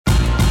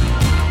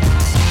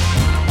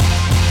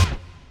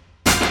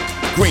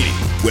Greeny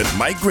with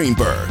Mike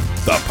Greenberg,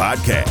 the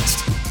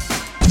podcast.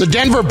 The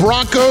Denver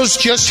Broncos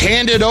just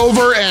handed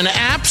over an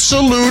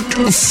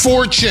absolute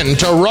fortune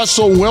to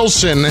Russell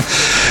Wilson,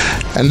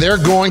 and they're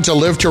going to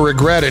live to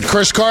regret it.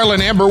 Chris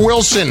Carlin, Amber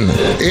Wilson,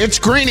 it's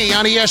Greeny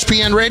on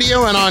ESPN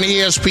Radio and on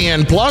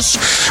ESPN Plus.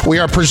 We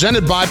are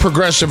presented by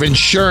Progressive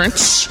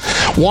Insurance.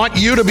 Want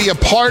you to be a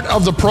part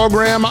of the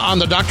program on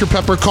the Dr.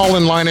 Pepper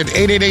call-in line at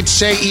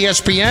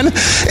 888-SAY-ESPN,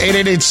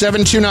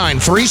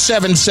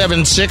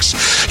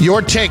 888-729-3776.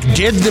 Your take,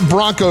 did the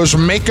Broncos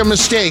make a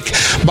mistake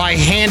by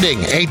handing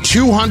a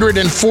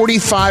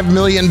 $245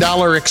 million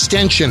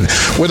extension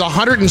with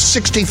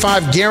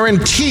 $165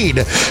 guaranteed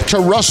to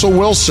Russell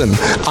Wilson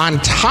on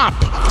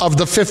top of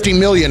the $50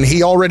 million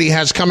he already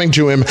has coming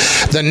to him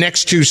the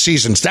next two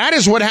seasons? That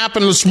is what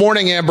happened this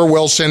morning, Amber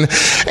Wilson.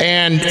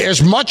 And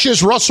as much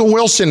as Russell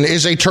Wilson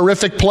is a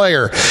terrific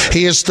player,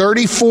 he is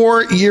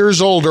 34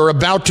 years old, or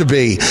about to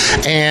be,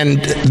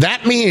 and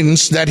that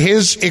means that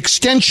his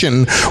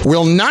extension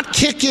will not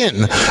kick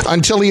in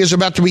until he is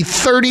about to be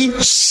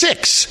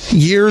 36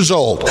 years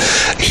old.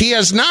 He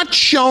has not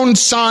shown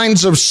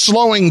signs of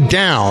slowing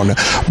down,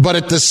 but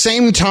at the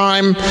same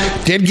time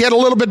did get a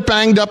little bit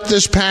banged up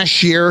this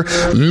past year.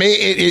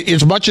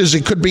 As much as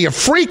it could be a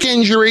freak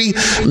injury,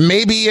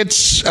 maybe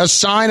it's a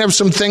sign of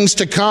some things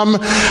to come.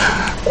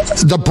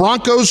 The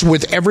Broncos,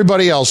 with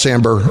everybody else,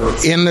 Amber,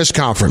 in this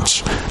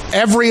conference,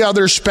 every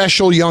other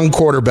special young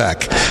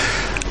quarterback,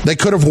 they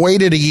could have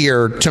waited a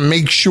year to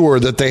make sure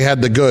that they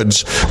had the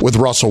goods with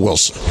Russell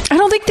Wilson. I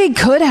don't think they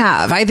could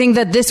have. I think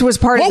that this was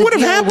part of the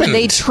deal when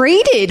they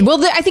traded.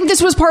 Well, I think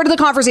this was part of the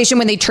conversation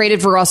when they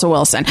traded for Russell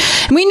Wilson.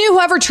 And we knew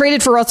whoever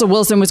traded for Russell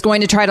Wilson was going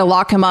to try to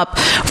lock him up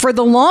for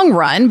the long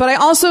run. But I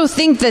also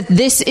think that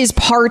this is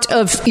part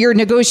of your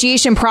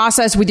negotiation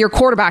process with your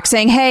quarterback,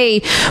 saying,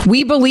 hey,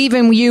 we believe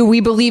in you.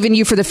 We believe in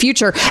you for the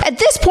future. At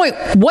this point,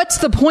 what's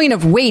the point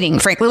of waiting,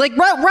 frankly? Like,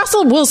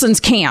 Russell Wilson's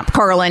camp,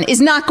 Carlin,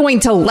 is not going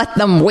to let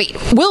them wait.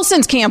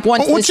 Wilson's camp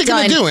wants what's this he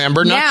going to do,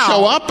 Amber? Now. Not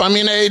show up? I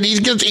mean,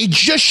 he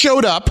just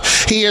showed up.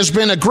 He has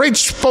been a great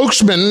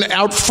spokesman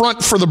out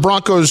front for the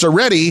Broncos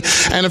already.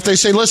 And if they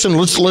say, listen,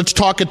 let's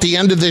talk at the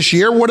end of this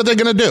year, what are they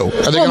going to do?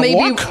 Are they going to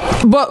walk?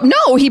 But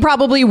no, he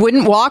probably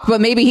wouldn't walk.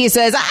 But maybe he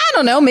says, I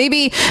don't know,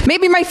 maybe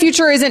my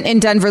future isn't in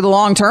Denver the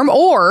long term.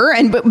 Or,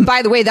 and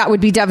by the way, that would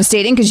be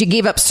devastating because you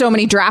gave up so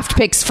many draft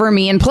picks for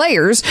me and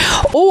players.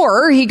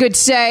 Or he could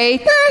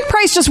say,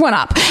 price just went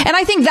up. And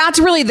I think that's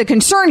really the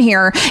concern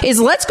here is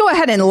let's go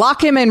ahead and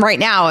lock him in right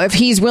now if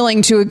he's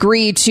willing to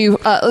agree to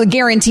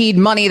guaranteed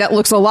money that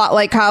looks a lot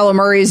like Kyler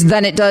Murray's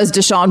than it does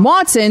Deshaun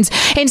Watson's,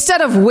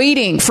 instead of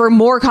waiting for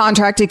more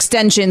contract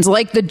extensions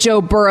like the Joe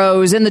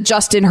Burrows and the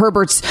Justin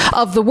Herberts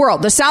of the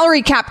world. The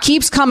salary cap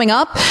keeps going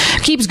up.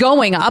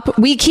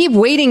 We keep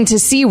waiting to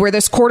see where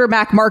this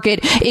quarterback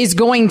market is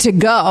going to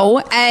go.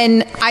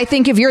 And I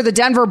think if you're the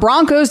Denver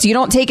Broncos, you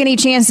don't take any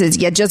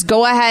chances. You just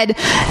go ahead,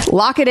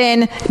 lock it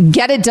in,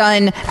 get it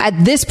done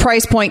at this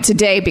price point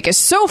today, because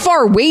so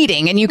far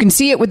waiting, and you can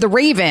see it with the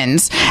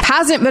Ravens,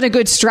 hasn't been a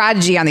good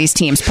strategy on these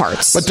teams'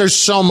 parts. But there's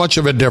so much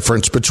of a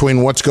difference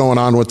between what's going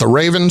on with the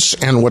Ravens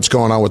and what's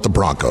going on with the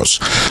Broncos.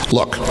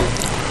 Look,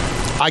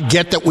 I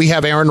get that we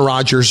have Aaron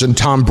Rodgers and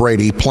Tom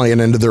Brady playing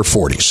into their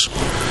 40s.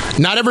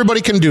 Not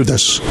everybody can do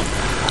this.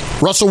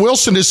 Russell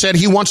Wilson has said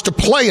he wants to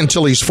play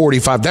until he's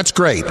 45. That's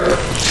great.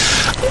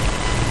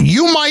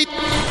 You might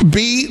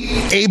be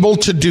able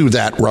to do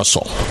that,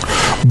 Russell.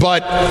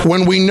 But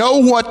when we know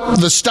what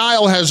the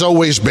style has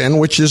always been,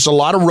 which is a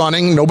lot of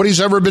running,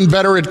 nobody's ever been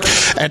better at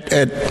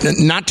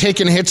not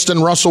taking hits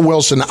than Russell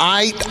Wilson.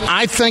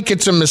 I think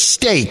it's a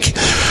mistake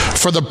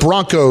for the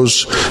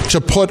Broncos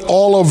to put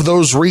all of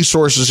those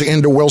resources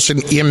into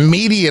Wilson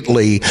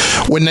immediately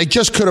when they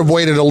just could have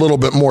waited a little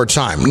bit more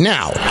time.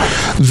 Now,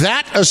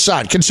 that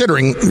aside,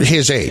 considering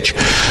his age,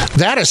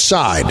 that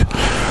aside,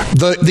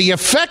 the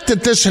effect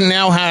that this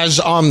now has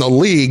on the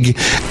league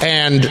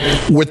and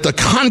with the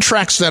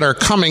contracts that are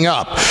coming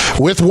up,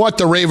 with what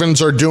the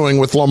Ravens are doing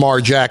with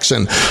Lamar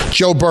Jackson,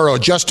 Joe Burrow,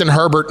 Justin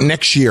Herbert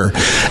next year.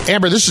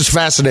 Amber, this is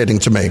fascinating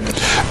to me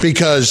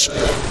because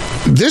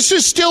this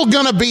is still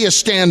going to be a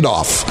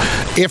standoff.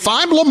 If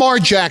I'm Lamar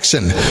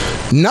Jackson,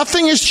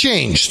 nothing has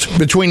changed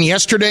between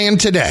yesterday and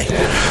today.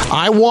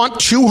 I want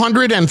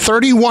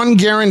 231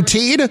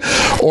 guaranteed,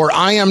 or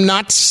I am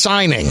not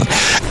signing.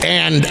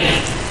 And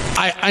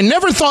I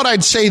never thought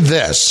I'd say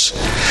this.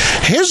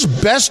 His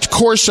best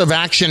course of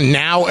action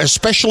now,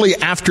 especially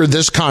after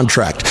this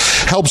contract,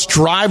 helps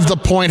drive the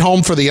point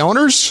home for the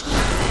owners.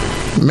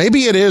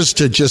 Maybe it is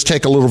to just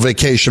take a little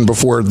vacation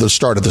before the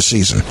start of the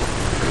season.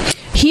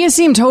 He has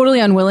seemed totally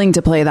unwilling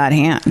to play that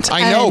hand.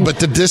 I know, but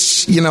did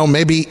this,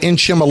 maybe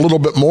inch him a little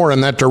bit more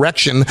in that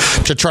direction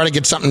to try to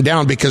get something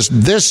down? Because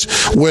this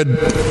would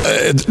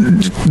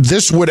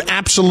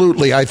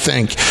absolutely, I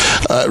think,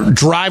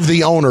 drive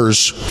the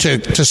owners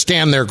to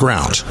stand their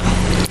ground.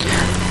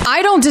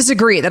 I don't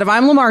disagree that if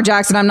I'm Lamar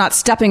Jackson, I'm not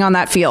stepping on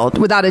that field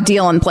without a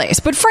deal in place.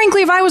 But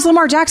frankly, if I was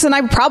Lamar Jackson,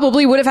 I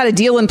probably would have had a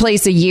deal in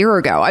place a year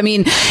ago. I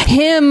mean,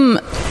 him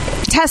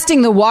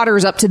testing the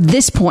waters up to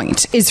this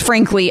point is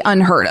frankly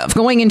unheard of.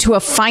 Going into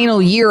a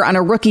final year on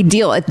a rookie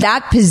deal at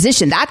that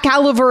position, that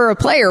caliber of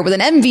player with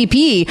an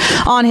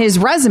MVP on his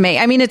resume.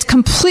 I mean, it's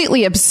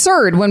completely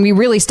absurd when we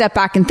really step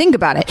back and think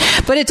about it.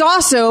 But it's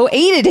also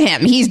aided him.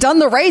 He's done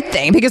the right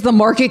thing because the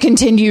market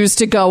continues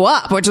to go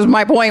up, which is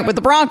my point with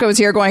the Broncos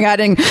here going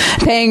ahead and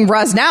paying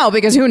Russ now,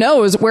 because who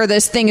knows where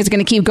this thing is going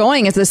to keep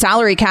going as the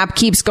salary cap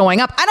keeps going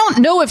up. I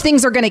don't know if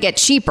things are going to get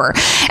cheaper.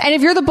 And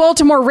if you're the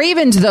Baltimore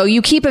Ravens, though,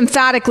 you keep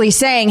emphatically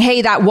saying,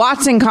 hey, that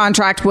Watson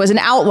contract was an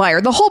outlier.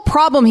 The whole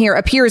problem here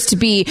appears to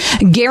be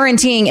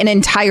guaranteeing an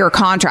entire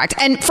contract.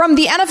 And from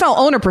the NFL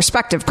owner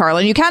perspective,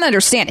 Carlin, you can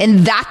understand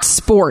in that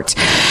sport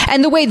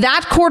and the way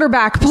that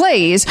quarterback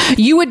plays,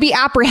 you would be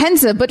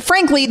apprehensive. But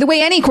frankly, the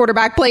way any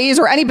quarterback plays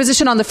or any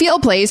position on the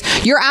field plays,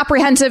 you're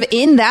apprehensive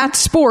in that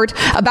sport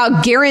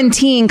about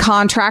guaranteeing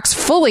contracts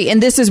fully.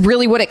 And this is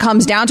really what it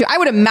comes down to. I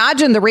would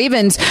imagine the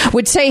Ravens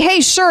would say,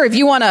 hey, sure, if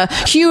you want a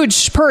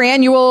huge per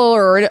annual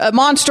or a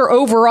monster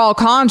overall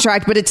contract,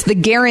 but it's the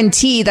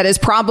guarantee that is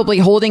probably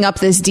holding up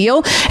this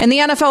deal. And the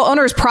NFL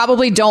owners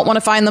probably don't want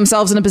to find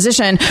themselves in a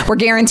position where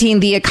guaranteeing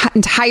the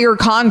entire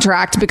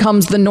contract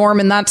becomes the norm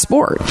in that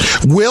sport.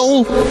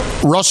 Will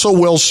Russell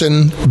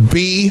Wilson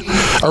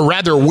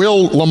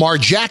will Lamar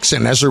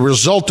Jackson, as a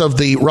result of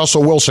the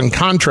Russell Wilson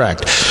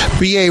contract,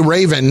 be a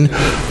Raven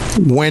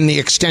when the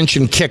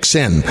extension kicks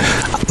in?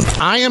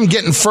 I am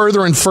getting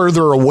further and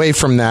further away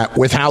from that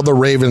with how the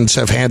Ravens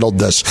have handled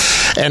this.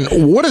 And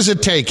what does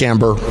it take,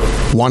 Amber?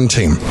 One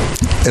team.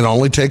 It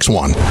only takes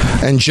one.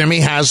 And Jimmy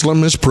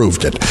Haslam has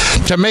proved it.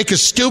 To make a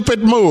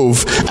stupid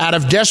move out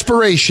of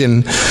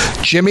desperation,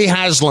 Jimmy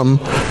Haslam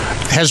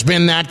has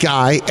been that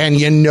guy, and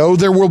you know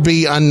there will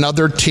be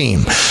another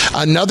team.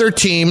 Another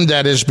team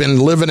that has been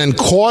living in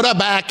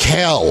quarterback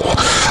hell.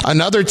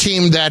 Another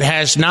team that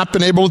has not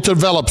been able to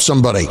develop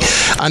somebody.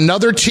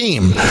 Another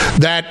team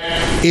that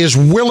is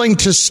willing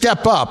to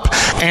step up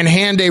and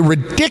hand a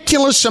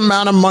ridiculous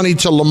amount of money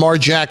to Lamar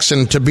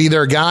Jackson to be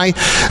their guy.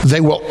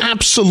 They will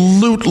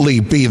absolutely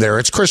be there.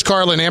 It's Chris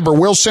Carlin, Amber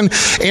Wilson,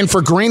 in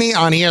for Greeny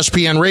on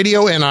ESPN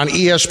Radio and on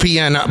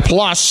ESPN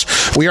Plus.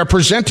 We are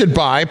presented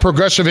by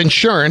Progressive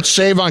Insurance.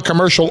 Save on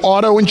commercial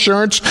auto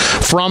insurance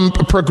from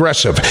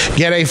Progressive.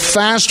 Get a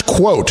fast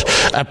quote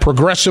at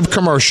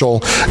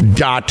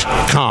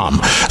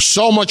progressivecommercial.com.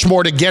 So much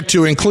more to get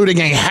to, including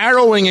a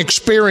harrowing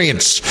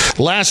experience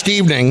last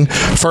evening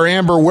for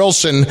Amber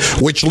Wilson,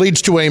 which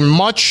leads to a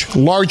much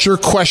larger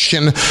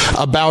question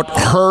about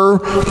her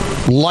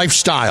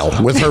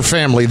lifestyle with her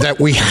family that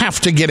we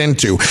have to get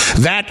into.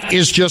 That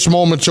is just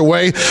moments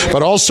away,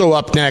 but also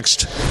up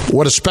next,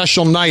 what a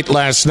special night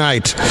last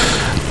night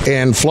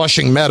in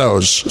Flushing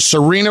Meadows.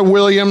 Serena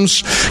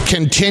Williams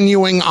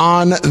continuing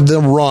on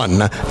the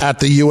run at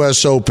the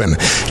U.S. Open.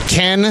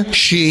 Can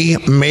she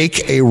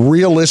make a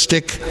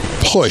realistic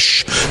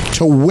push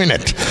to win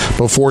it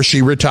before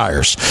she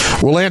retires?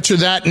 We'll answer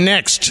that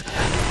next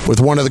with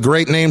one of the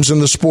great names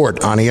in the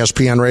sport on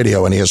ESPN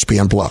Radio and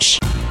ESPN Plus.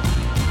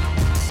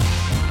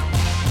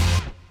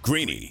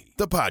 Greeny,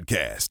 the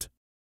podcast.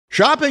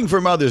 Shopping for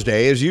Mother's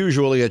Day is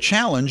usually a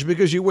challenge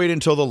because you wait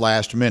until the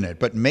last minute,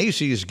 but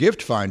Macy's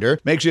Gift Finder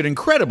makes it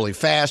incredibly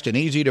fast and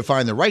easy to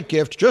find the right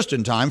gift just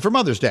in time for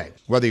Mother's Day.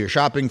 Whether you're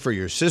shopping for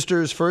your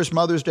sister's first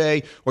Mother's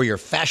Day or your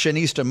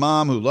fashionista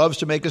mom who loves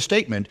to make a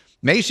statement,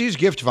 Macy's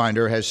Gift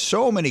Finder has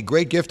so many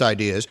great gift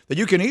ideas that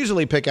you can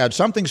easily pick out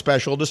something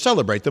special to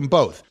celebrate them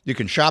both. You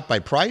can shop by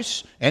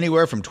price,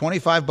 anywhere from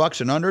 $25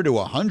 and under to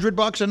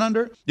 $100 and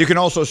under. You can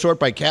also sort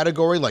by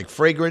category like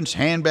fragrance,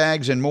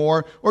 handbags, and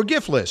more, or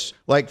gift lists,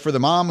 like for the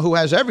mom who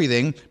has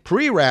everything,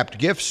 pre-wrapped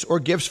gifts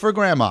or gifts for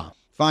grandma.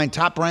 Find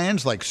top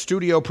brands like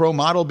Studio Pro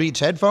Model Beats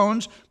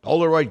headphones,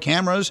 Polaroid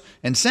cameras,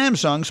 and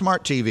Samsung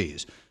smart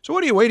TVs. So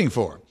what are you waiting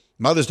for?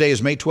 Mother's Day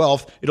is May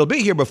 12th. It'll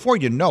be here before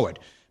you know it.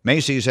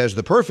 Macy's has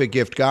the perfect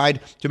gift guide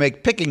to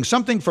make picking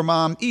something for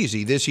mom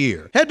easy this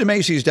year. Head to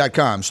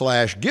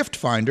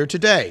Macys.com/giftfinder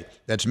today.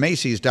 That's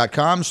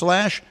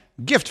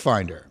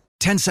Macys.com/giftfinder.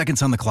 10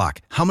 seconds on the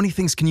clock. How many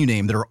things can you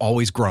name that are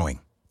always growing?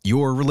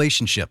 Your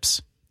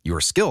relationships,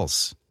 your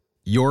skills,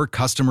 your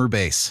customer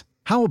base.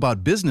 How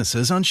about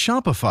businesses on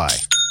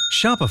Shopify?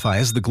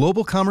 Shopify is the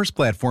global commerce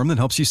platform that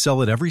helps you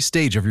sell at every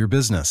stage of your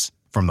business.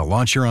 From the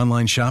launch your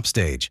online shop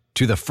stage,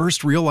 to the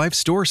first real-life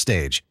store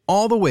stage,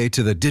 all the way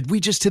to the did we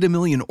just hit a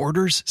million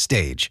orders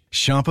stage,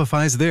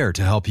 Shopify's there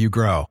to help you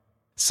grow.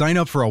 Sign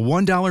up for a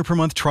 $1 per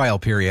month trial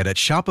period at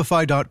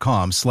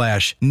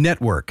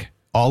shopify.com/network,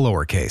 all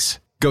lowercase.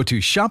 Go to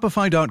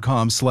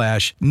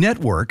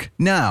shopify.com/network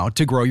now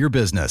to grow your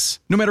business,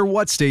 no matter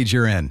what stage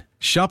you're in.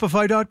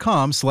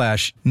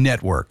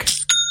 Shopify.com/network.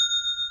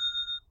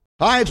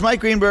 Hi, it's Mike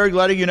Greenberg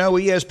letting you know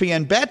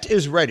ESPN Bet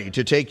is ready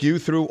to take you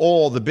through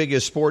all the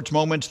biggest sports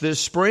moments this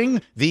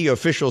spring. The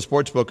official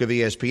sportsbook of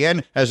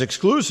ESPN has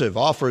exclusive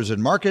offers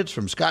and markets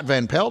from Scott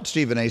Van Pelt,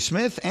 Stephen A.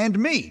 Smith, and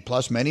me,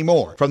 plus many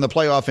more. From the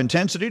playoff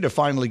intensity to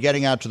finally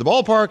getting out to the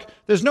ballpark,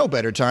 there's no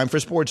better time for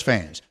sports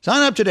fans.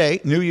 Sign up today.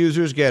 New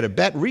users get a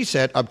bet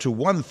reset up to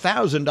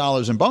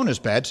 $1,000 in bonus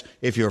bets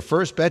if your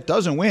first bet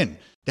doesn't win.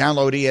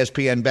 Download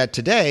ESPN Bet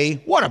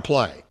today. What a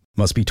play.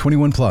 Must be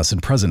 21 plus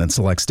and present in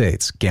select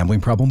states. Gambling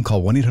problem?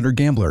 Call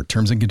 1-800-GAMBLER.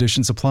 Terms and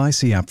conditions apply.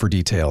 See app for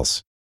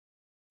details.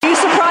 Are you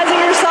surprising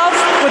yourself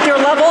with your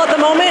level at the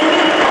moment?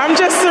 I'm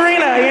just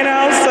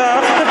Serena,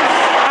 so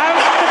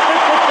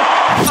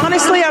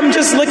honestly, I'm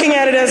just looking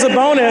at it as a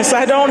bonus.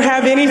 I don't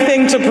have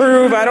anything to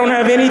prove. I don't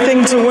have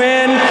anything to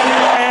win.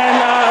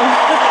 And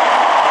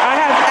I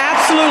have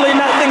absolutely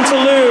nothing to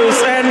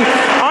lose. And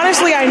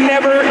honestly, I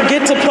never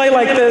get to play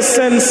like this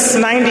since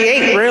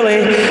 98,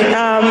 really.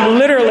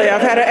 Literally,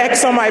 I've had an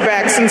X on my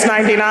back since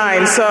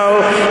 99. So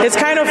it's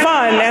kind of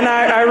fun. And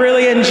I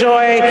really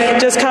enjoy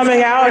just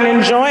coming out and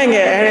enjoying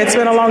it. And it's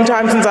been a long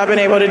time since I've been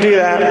able to do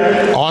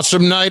that.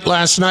 Awesome night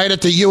last night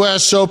at the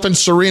U.S. Open.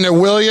 Serena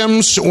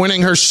Williams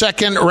winning her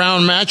second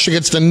round match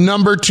against the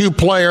number 2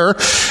 player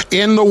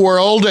in the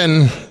world,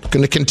 and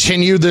going to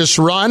continue this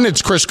run.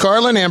 It's Chris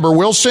Carlin, Amber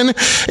Wilson,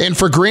 and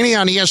for Greeny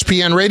on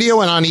ESPN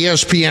Radio and on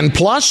ESPN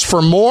Plus.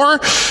 For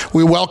more,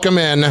 we welcome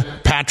in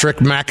Patrick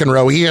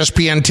McEnroe,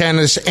 ESPN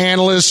tennis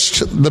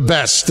analyst, the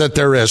best that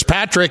there is.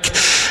 Patrick,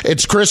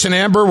 it's Chris and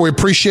Amber. We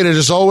appreciate it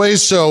as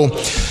always. So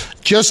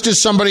just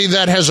as somebody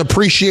that has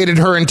appreciated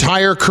her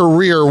entire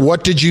career,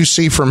 what did you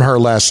see from her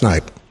last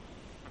night?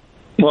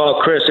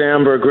 Well, Chris,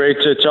 Amber, great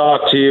to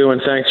talk to you,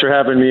 and thanks for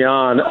having me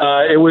on.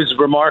 It was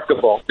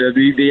remarkable.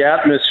 The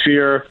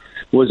atmosphere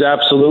was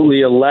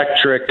absolutely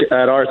electric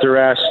at Arthur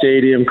Ashe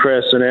Stadium,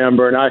 Chris and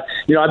Amber. And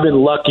I've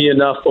been lucky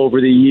enough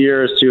over the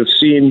years to have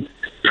seen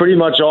pretty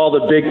much all the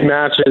big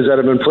matches that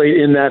have been played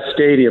in that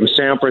stadium.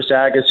 Sampras,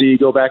 Agassi,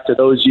 go back to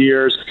those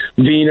years.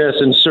 Venus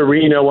and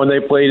Serena when they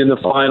played in the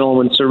final,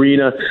 when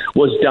Serena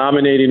was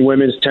dominating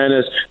women's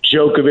tennis.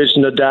 Djokovic,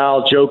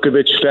 Nadal,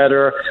 Djokovic,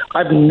 Federer.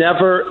 I've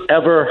never,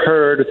 ever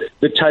heard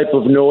the type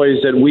of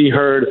noise that we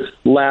heard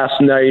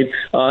last night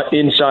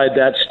inside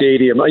that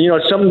stadium.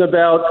 It's something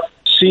about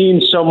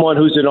seeing someone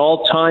who's an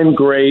all-time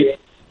great,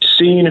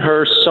 seeing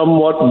her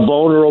somewhat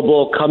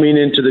vulnerable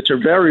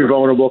very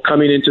vulnerable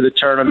coming into the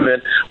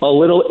tournament, a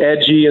little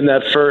edgy in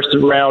that first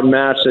round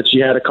match that she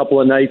had a couple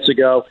of nights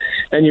ago.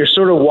 And you're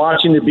sort of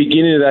watching the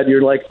beginning of that.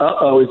 You're like,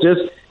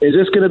 is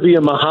this going to be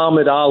a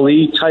Muhammad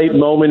Ali type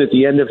moment at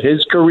the end of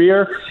his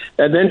career?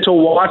 And then to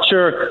watch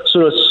her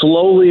sort of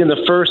slowly in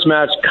the first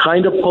match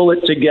kind of pull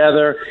it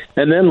together.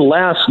 And then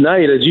last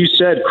night, as you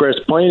said, Chris,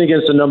 playing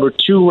against the number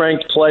 2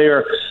 ranked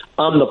player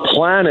on the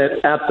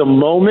planet at the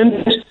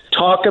moment.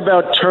 Talk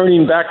about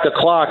turning back the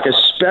clock,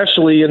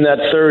 especially in that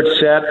third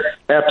set.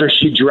 After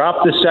she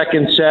dropped the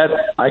second set,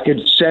 I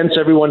could sense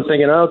everyone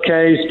thinking,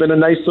 okay, it's been a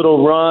nice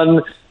little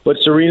run, but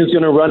Serena's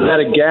going to run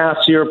out of gas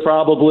here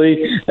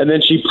probably. And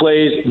then she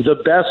plays the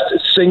best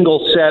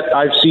single set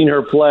I've seen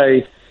her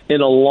play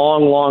in a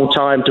long, long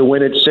time to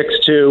win it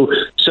 6-2.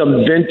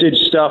 Some vintage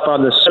stuff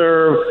on the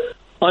serve.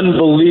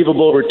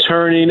 Unbelievable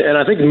returning. And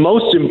I think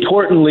most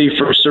importantly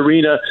for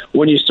Serena,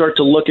 when you start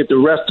to look at the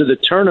rest of the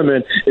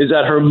tournament, is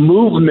that her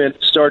movement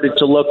started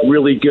to look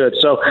really good.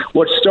 So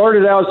what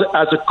started out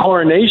as a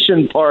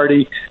coronation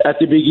party at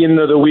the beginning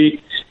of the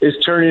week is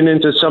turning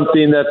into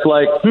something that's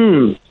like,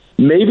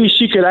 maybe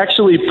she could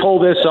actually pull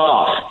this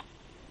off.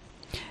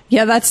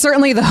 Yeah, that's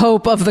certainly the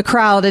hope of the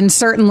crowd and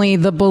certainly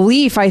the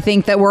belief, I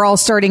think, that we're all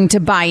starting to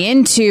buy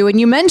into. And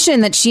you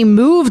mentioned that she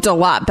moved a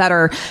lot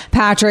better,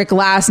 Patrick,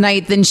 last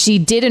night than she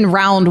did in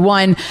round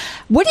 1.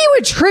 What do you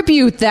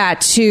attribute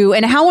that to,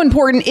 and how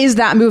important is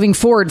that moving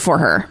forward for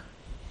her?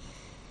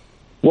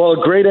 Well,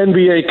 a great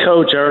NBA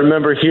coach, I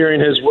remember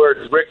hearing his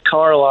words. Rick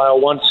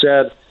Carlisle once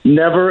said,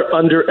 never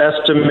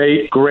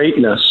underestimate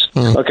greatness.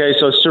 Okay,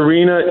 so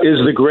Serena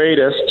is the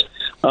greatest.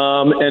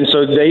 And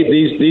so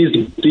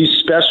these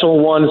special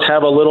ones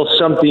have a little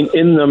something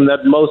in them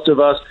that most of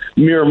us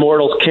mere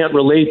mortals can't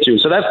relate to.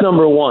 So that's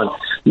number 1.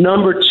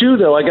 Number 2,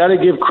 though, I got to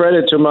give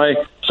credit to my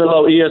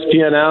fellow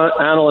ESPN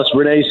analyst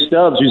Renee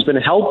Stubbs, who's been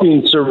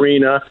helping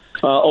Serena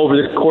over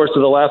the course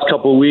of the last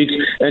couple of weeks.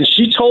 And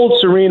she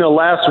told Serena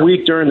last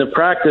week during the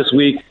practice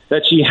week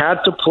that she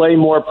had to play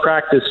more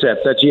practice sets,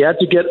 that she had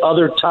to get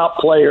other top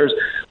players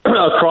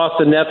across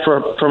the net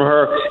from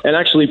her and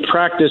actually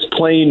practice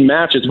playing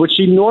matches, which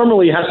she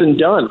normally hasn't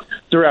done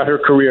throughout her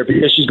career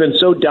because she's been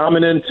so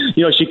dominant.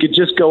 She could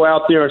just go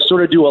out there and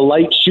sort of do a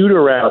light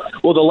shoot-around.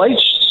 Well, the light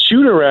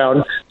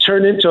shoot-around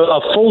turned into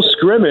a full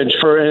scrimmage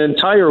for an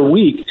entire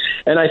week.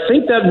 And I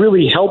think that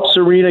really helped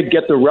Serena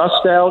get the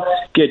rust out,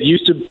 get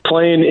used to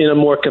playing in a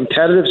more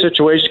competitive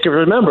situation. Because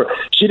remember,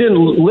 she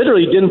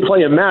literally didn't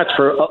play a match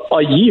for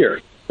a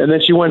year. And then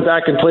she went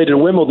back and played at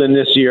Wimbledon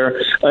this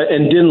year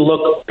and didn't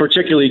look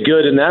particularly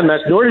good in that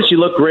match, nor did she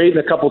look great in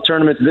a couple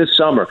tournaments this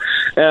summer.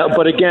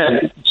 But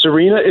again,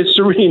 Serena is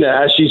Serena,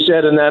 as she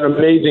said in that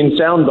amazing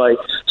soundbite.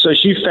 So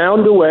she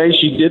found a way.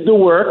 She did the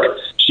work.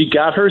 She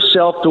got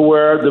herself to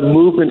where the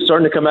movement's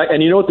starting to come back.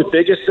 And you know what the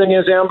biggest thing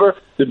is, Amber?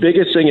 The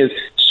biggest thing is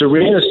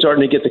Serena's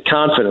starting to get the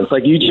confidence.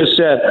 Like you just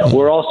said,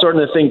 we're all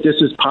starting to think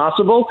this is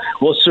possible.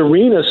 Well,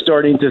 Serena's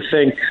starting to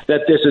think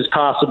that this is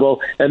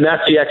possible, and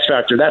that's the X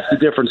factor. That's the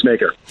difference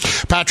maker.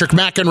 Patrick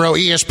McEnroe,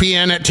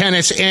 ESPN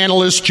tennis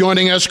analyst,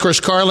 joining us. Chris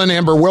Carlin,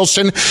 Amber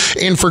Wilson,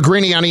 in for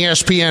Greeny on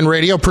ESPN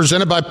Radio,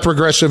 presented by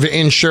Progressive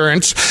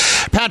Insurance.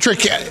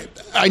 Patrick,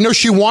 I know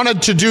she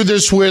wanted to do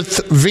this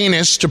with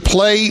Venus, to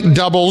play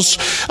doubles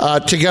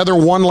together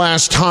one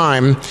last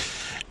time.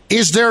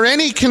 Is there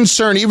any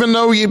concern, even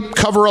though you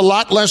cover a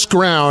lot less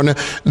ground,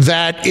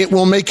 that it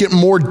will make it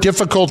more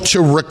difficult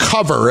to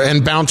recover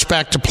and bounce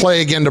back to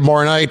play again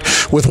tomorrow night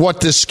with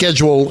what this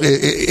schedule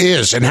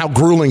is and how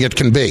grueling it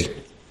can be?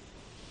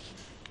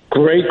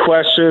 Great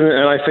question,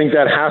 and I think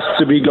that has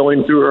to be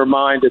going through her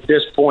mind at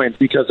this point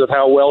because of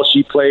how well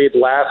she played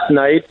last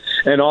night,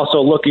 and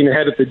also looking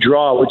ahead at the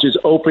draw, which is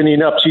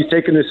opening up. She's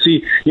taken the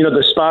seat,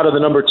 the spot of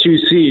the number 2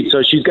 seed,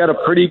 so she's got a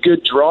pretty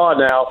good draw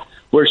now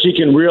where she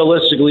can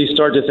realistically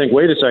start to think,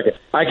 wait a second,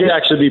 I could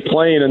actually be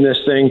playing in this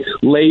thing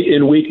late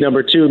in week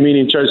number 2,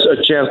 meaning just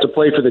a chance to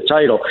play for the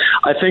title.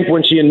 I think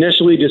when she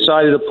initially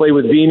decided to play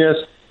with Venus,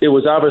 it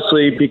was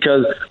obviously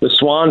because the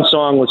Swan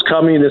Song was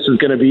coming. This is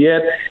going to be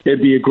it. It'd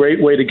be a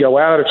great way to go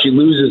out. If she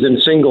loses in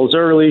singles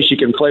early, she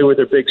can play with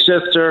her big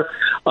sister.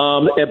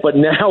 But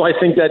now I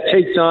think that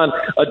takes on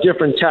a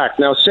different tack.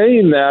 Now,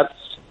 saying that,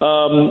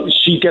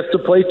 she gets to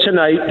play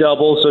tonight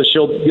double, so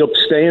she'll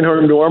stay in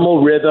her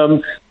normal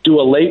rhythm,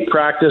 do a late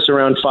practice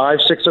around 5,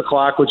 6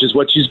 o'clock, which is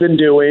what she's been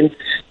doing,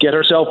 get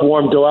herself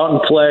warm, go out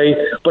and play.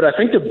 But I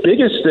think the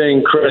biggest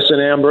thing, Chris and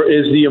Amber,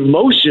 is the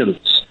emotions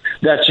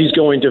that she's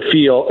going to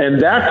feel.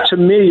 And that, to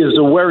me, is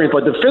the worry.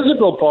 But the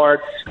physical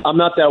part, I'm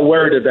not that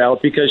worried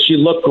about because she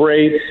looked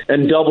great.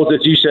 And doubles,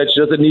 as you said, she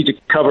doesn't need to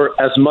cover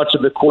as much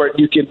of the court.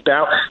 You can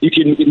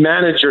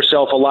manage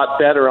yourself a lot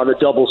better on the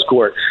doubles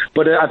court.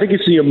 But I think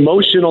it's the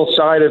emotional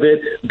side of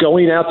it,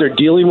 going out there,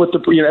 dealing with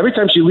every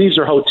time she leaves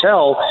her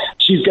hotel,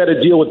 she's got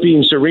to deal with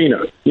being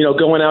Serena,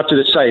 going out to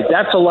the site.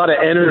 That's a lot of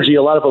energy,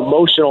 a lot of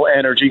emotional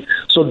energy.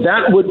 So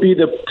that would be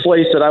the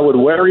place that I would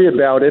worry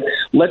about it.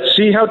 Let's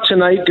see how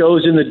tonight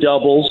goes in the doubles.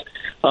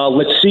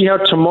 Let's see how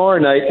tomorrow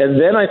night. And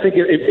then I think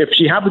if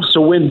she happens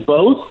to win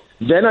both,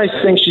 then I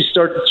think she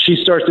starts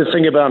to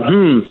think about,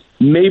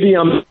 maybe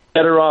I'm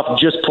better off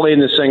just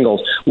playing the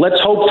singles. Let's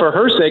hope for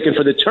her sake and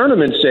for the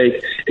tournament's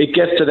sake, it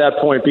gets to that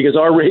point because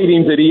our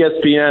ratings at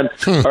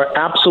ESPN are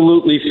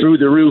absolutely through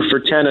the roof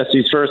for tennis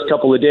these first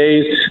couple of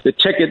days. The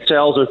ticket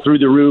sales are through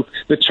the roof.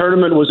 The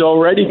tournament was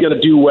already going to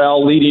do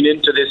well leading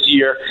into this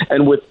year,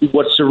 and with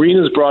what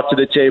Serena's brought to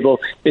the table,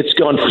 it's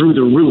gone through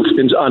the roof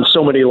on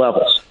so many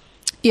levels.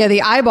 Yeah,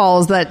 the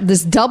eyeballs that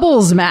this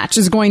doubles match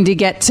is going to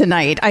get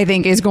tonight, I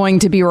think, is going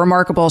to be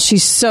remarkable.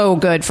 She's so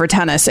good for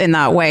tennis in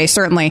that way.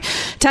 Certainly,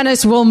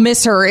 tennis will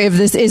miss her if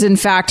this is, in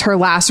fact, her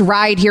last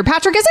ride here.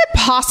 Patrick, is it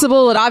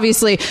possible that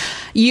obviously,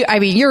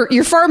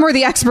 you're far more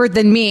the expert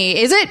than me.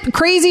 Is it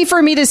crazy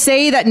for me to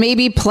say that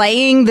maybe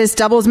playing this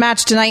doubles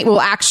match tonight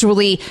will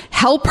actually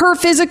help her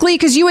physically?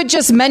 Because you had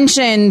just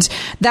mentioned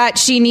that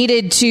she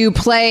needed to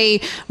play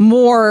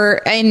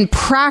more in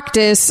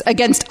practice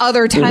against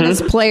other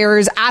tennis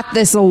players at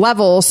this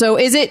level. So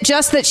is it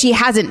just that she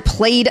hasn't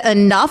played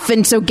enough,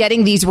 and so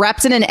getting these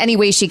reps in any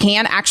way she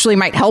can actually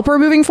might help her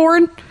moving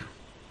forward?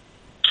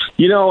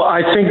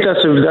 I think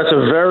that's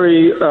a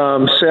very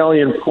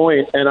salient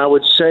point, and I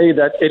would say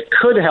that it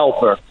could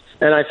help her.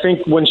 And I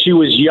think when she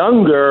was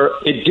younger,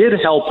 it did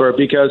help her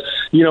because,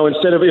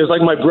 instead of, it was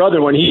like my brother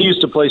when he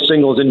used to play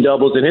singles and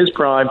doubles in his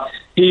prime,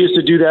 he used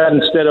to do that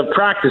instead of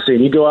practicing.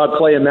 He'd go out and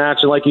play a match,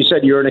 and like you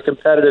said, you're in a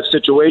competitive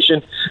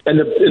situation. And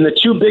the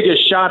two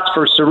biggest shots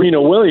for Serena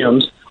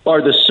Williams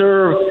are the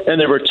serve and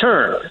the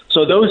return.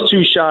 So those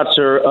two shots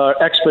are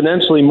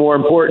exponentially more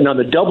important on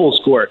the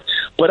doubles court.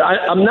 But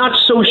I'm not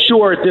so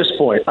sure at this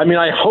point.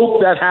 I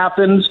hope that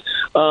happens.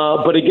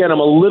 But again, I'm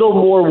a little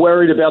more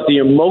worried about the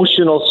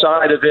emotional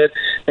side of it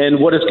and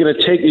what it's going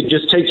to take. It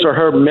just takes for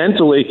her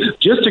mentally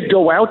just to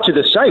go out to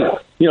the site.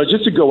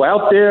 Just to go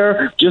out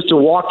there, just to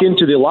walk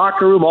into the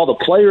locker room. All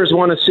the players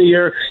want to see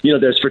her.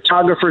 There's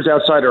photographers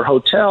outside her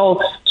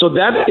hotel. So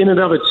that in and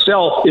of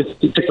itself, it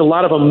takes a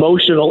lot of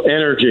emotional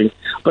energy.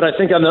 But I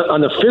think on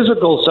the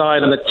physical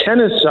side, on the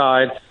tennis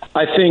side,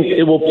 I think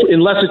it will,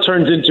 unless it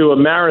turns into a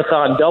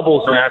marathon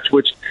doubles match,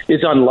 which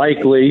is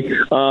unlikely.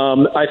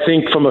 I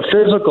think from a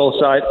physical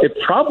side, it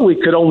probably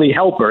could only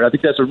help her. I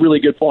think that's a really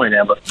good point,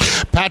 Amber.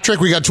 Patrick,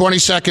 we got 20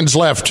 seconds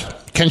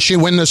left. Can she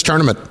win this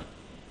tournament?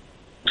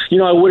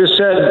 I would have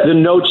said the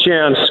no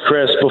chance,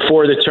 Chris,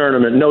 before the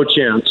tournament. No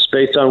chance,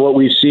 based on what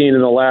we've seen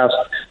in the last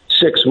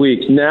 6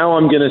 weeks. Now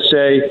I'm going to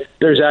say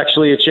there's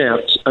actually a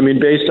chance.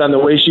 Based on the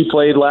way she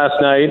played last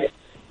night,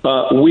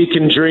 we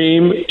can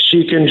dream,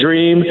 she can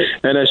dream,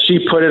 and as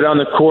she put it on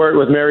the court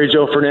with Mary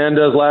Jo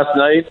Fernandez last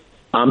night,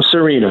 I'm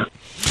Serena.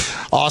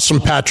 Awesome,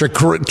 Patrick.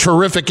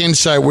 Terrific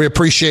insight. We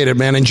appreciate it,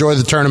 man. Enjoy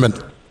the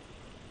tournament.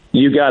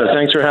 You got it.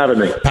 Thanks for having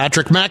me.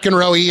 Patrick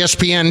McEnroe,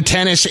 ESPN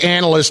tennis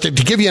analyst. To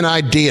give you an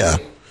idea,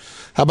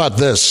 how about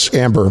this,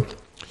 Amber?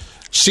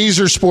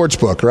 Caesar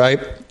Sportsbook, right?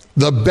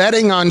 The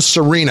betting on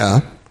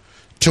Serena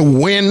to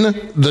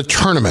win the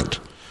tournament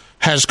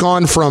has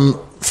gone from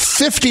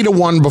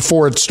 50-1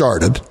 before it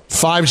started,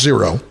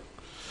 5-0.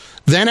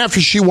 Then after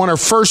she won her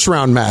first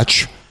round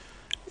match,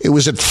 it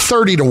was at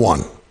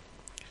 30-1.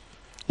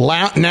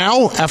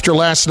 Now, after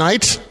last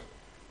night,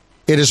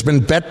 it has been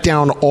bet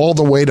down all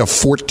the way to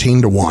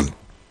 14-1.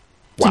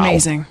 It's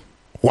amazing.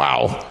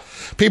 Wow.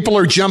 People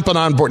are jumping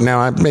on board.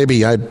 Now,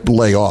 maybe I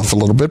lay off a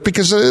little bit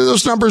because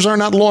those numbers are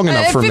not long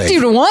enough for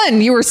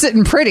 50-1, you were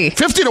sitting pretty.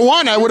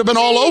 50-1, I would have been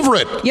all over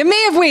it. You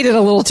may have waited a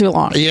little too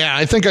long. Yeah,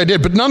 I think I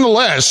did. But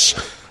nonetheless,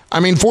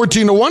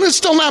 14-1 is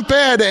still not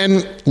bad.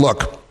 And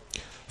look,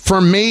 for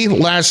me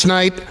last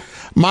night,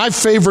 my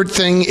favorite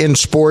thing in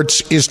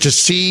sports is to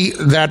see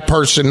that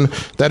person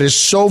that is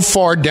so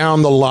far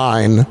down the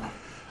line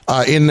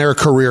in their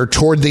career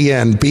toward the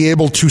end be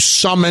able to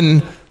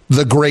summon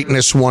the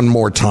greatness one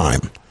more time.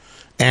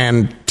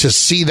 And to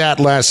see that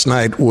last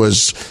night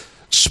was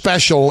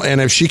special. And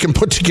if she can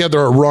put together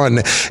a run,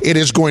 it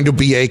is going to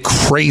be a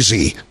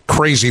crazy,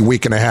 crazy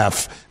week and a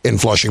half in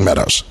Flushing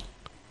Meadows,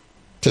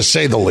 to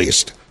say the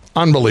least.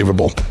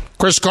 Unbelievable.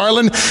 Chris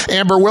Carlin,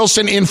 Amber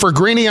Wilson in for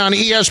Greeny on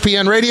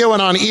ESPN Radio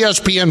and on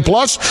ESPN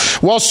Plus.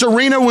 While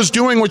Serena was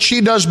doing what she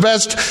does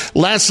best,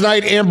 last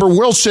night Amber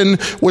Wilson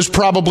was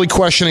probably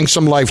questioning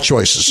some life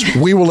choices.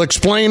 We will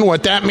explain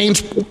what that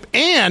means,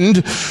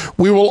 and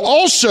we will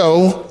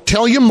also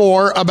tell you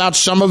more about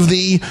some of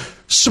the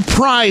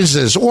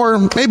surprises,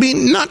 or maybe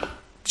not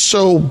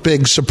so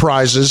big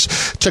surprises,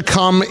 to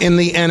come in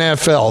the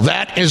NFL.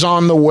 That is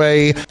on the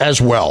way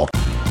as well.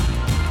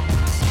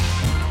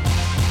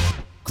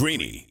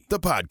 Greeny, the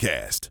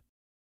podcast.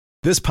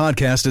 This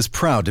podcast is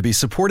proud to be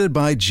supported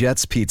by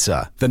Jets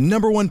Pizza, the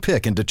 #1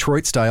 pick in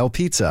Detroit-style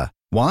pizza.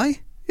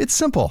 Why? It's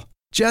simple.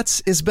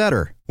 Jets is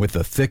better. With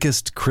the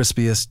thickest,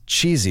 crispiest,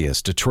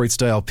 cheesiest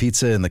Detroit-style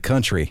pizza in the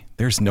country,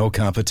 there's no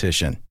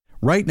competition.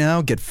 Right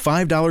now, get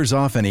 $5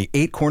 off any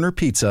 8-corner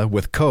pizza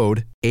with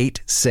code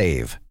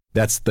 8SAVE.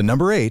 That's the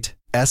number 8,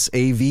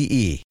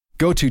 S-A-V-E.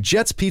 Go to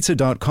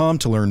jetspizza.com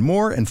to learn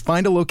more and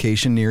find a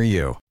location near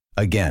you.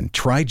 Again,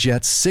 try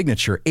Jet's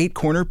signature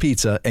 8-corner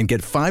pizza and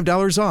get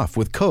 $5 off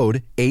with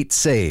code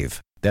 8SAVE.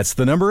 That's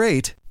the number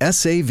 8,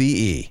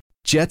 S-A-V-E.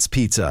 Jet's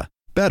Pizza.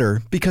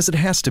 Better because it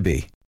has to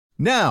be.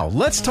 Now,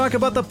 let's talk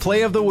about the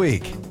play of the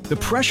week. The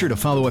pressure to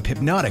follow up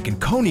Hypnotic and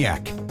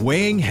Cognac,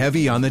 weighing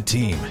heavy on the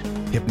team.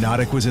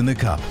 Hypnotic was in the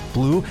cup,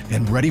 blue,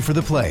 and ready for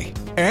the play.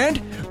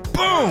 And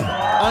boom!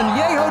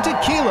 Añejo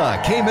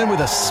Tequila came in with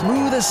a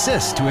smooth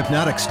assist to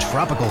Hypnotic's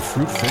tropical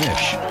fruit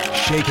finish.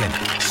 Shaken,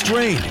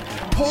 strained,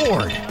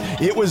 poured.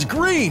 It was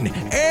green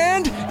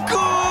and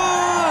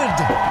good!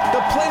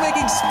 The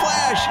playmaking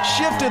splash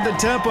shifted the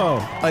tempo.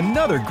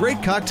 Another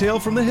great cocktail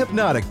from the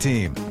Hypnotic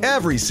team.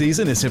 Every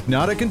season is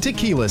Hypnotic and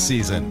Tequila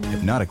season.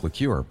 Hypnotic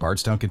Liqueur,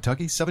 Bardstown,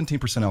 Kentucky,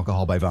 17%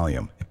 alcohol by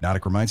volume.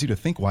 Hypnotic reminds you to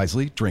think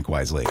wisely, drink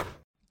wisely.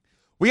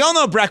 We all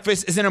know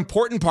breakfast is an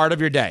important part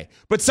of your day,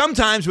 but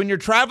sometimes when you're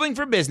traveling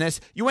for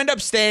business, you end up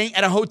staying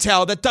at a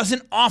hotel that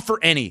doesn't offer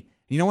any.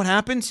 You know what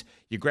happens?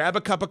 You grab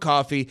a cup of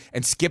coffee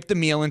and skip the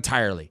meal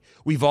entirely.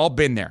 We've all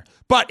been there.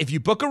 But if you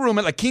book a room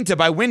at La Quinta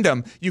by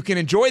Wyndham, you can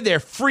enjoy their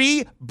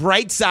free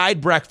Bright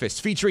Side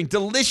breakfast featuring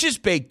delicious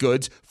baked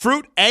goods,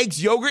 fruit,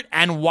 eggs, yogurt,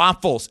 and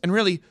waffles. And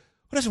really,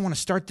 who doesn't want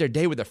to start their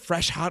day with a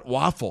fresh, hot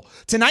waffle?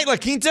 Tonight, La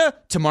Quinta,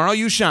 tomorrow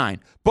you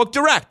shine. Book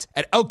direct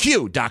at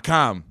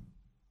LQ.com.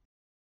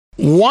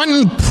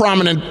 One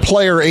prominent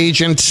player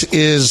agent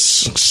is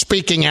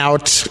speaking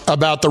out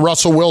about the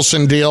Russell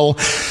Wilson deal.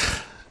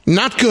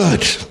 Not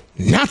good.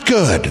 Not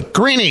good.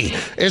 Greeny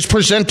is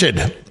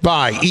presented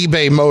by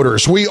eBay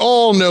Motors. We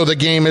all know the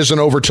game isn't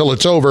over till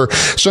it's over.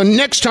 So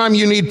next time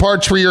you need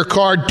parts for your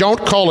car,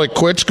 don't call it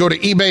quits. Go to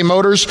eBay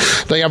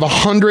Motors. They have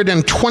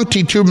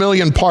 122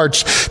 million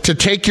parts to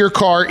take your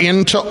car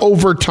into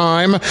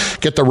overtime.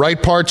 Get the right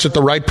parts at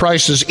the right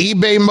prices.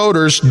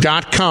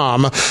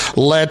 ebaymotors.com.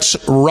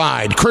 Let's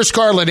ride. Chris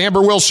Carlin,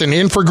 Amber Wilson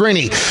in for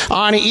Greeny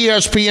on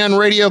ESPN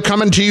Radio,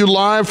 coming to you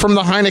live from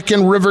the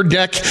Heineken River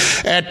Deck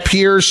at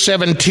Pier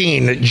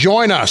 17.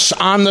 Join us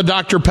on the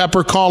Dr.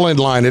 Pepper call-in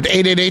line at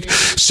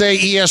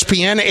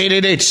 888-SAY-ESPN,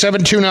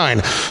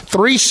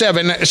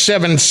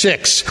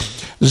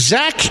 888-729-3776.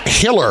 Zach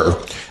Hiller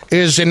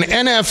is an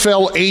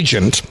NFL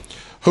agent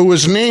who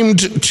was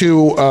named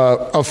to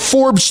a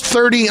Forbes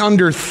 30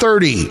 under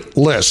 30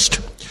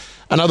 list.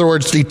 In other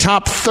words, the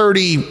top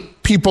 30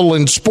 people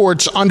in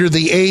sports under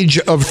the age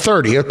of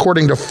 30,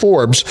 according to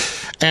Forbes.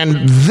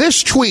 And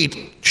this tweet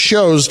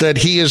shows that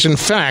he is, in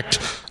fact,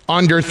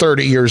 under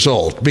 30 years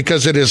old,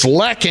 because it is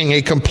lacking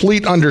a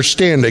complete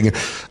understanding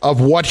of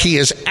what he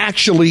is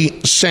actually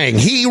saying.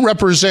 He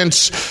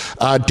represents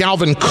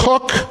Dalvin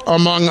Cook,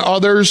 among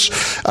others,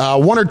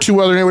 one or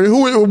two other.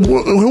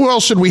 Who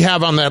else did we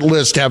have on that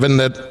list, Evan?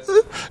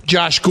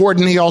 Josh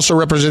Gordon, he also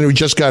represented, who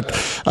just got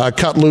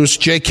cut loose.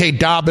 J.K.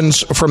 Dobbins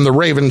from the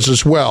Ravens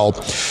as well.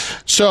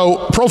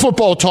 So Pro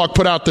Football Talk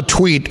put out the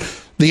tweet,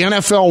 the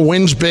NFL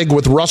wins big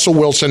with Russell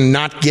Wilson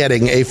not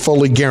getting a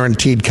fully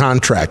guaranteed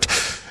contract.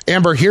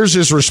 Amber, here's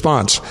his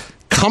response.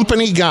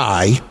 company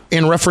guy,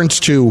 in reference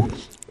to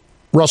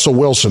Russell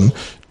Wilson,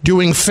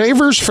 doing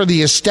favors for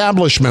the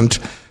establishment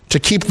to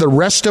keep the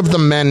rest of the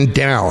men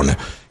down.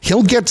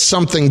 He'll get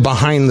something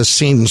behind the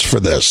scenes for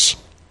this.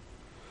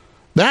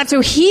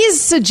 So he's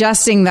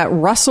suggesting that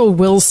Russell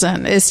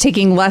Wilson is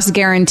taking less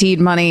guaranteed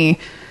money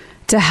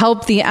to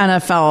help the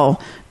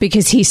NFL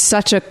because he's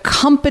such a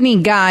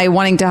company guy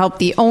wanting to help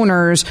the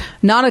owners,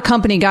 not a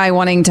company guy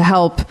wanting to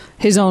help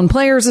his own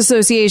players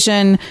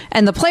association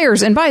and the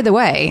players. And by the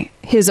way,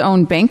 his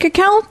own bank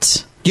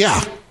account?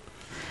 Yeah.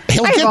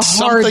 I have a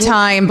hard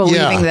time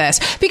believing this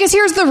because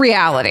here's the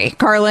reality,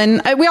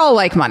 Carlin. We all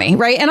like money,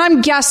 right? And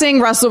I'm guessing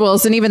Russell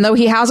Wilson, even though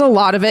he has a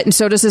lot of it and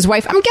so does his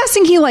wife, I'm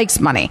guessing he likes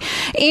money.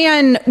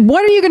 And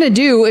what are you going to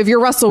do if you're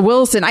Russell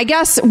Wilson? I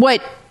guess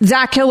what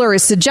Zach Hiller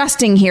is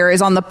suggesting here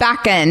is on the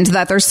back end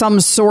that there's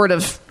some sort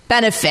of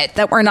benefit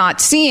that we're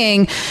not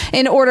seeing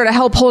in order to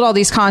help hold all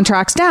these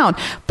contracts down.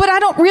 But I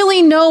don't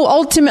really know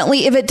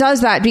ultimately if it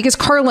does that because,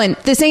 Carlin,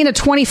 this ain't a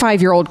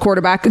 25-year-old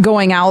quarterback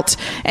going out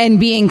and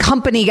being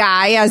company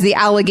guy, as the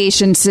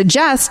allegation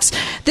suggests.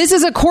 This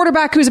is a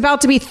quarterback who's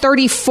about to be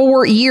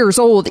 34 years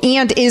old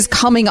and is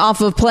coming off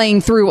of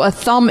playing through a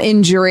thumb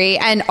injury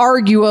and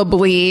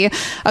arguably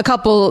a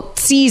couple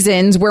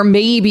seasons where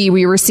maybe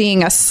we were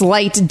seeing a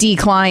slight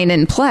decline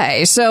in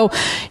play. So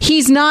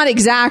he's not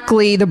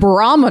exactly the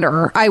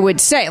barometer, I would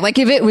say. Like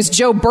if it was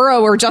Joe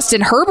Burrow or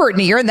Justin Herbert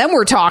in a year, and then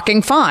we're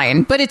talking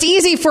fine. But it's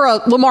easy for a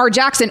Lamar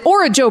Jackson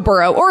or a Joe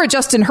Burrow or a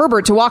Justin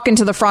Herbert to walk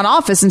into the front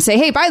office and say,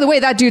 hey, by the way,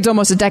 that dude's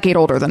almost a decade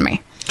older than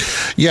me.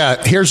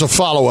 Yeah, here's a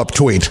follow-up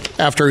tweet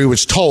after he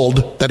was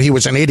told that he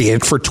was an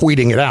idiot for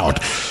tweeting it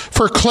out.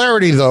 For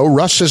clarity, though,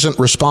 Russ isn't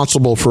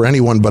responsible for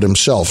anyone but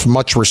himself.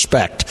 Much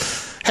respect.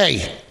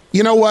 Hey,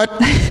 you know what?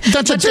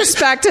 That's much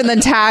respect, and then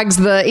tags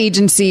the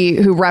agency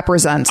who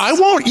represents. I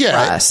won't.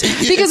 Yeah, Russ.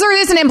 Because there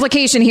is an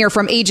implication here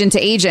from agent to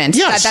agent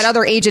that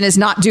other agent is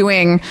not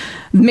doing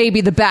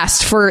maybe the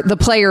best for the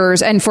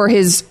players and for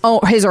his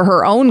or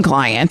her own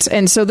client,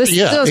 and so this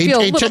does feel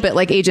a little bit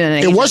like agent and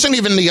agent. It wasn't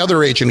even the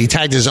other agent; he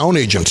tagged his own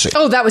agency.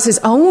 Oh, that was his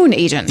own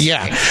agent.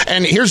 Yeah,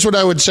 and here's what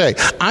I would say: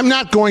 I'm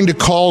not going to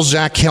call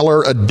Zach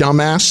Hiller a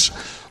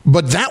dumbass,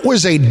 but that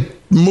was a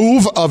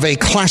move of a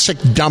classic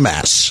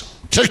dumbass.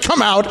 To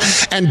come out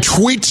and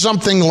tweet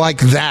something like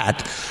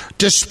that,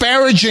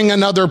 disparaging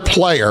another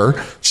player,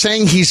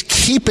 saying he's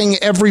keeping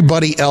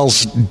everybody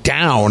else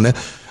down,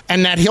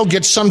 and that he'll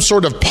get some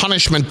sort of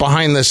punishment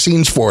behind the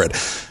scenes for it.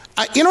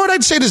 You know what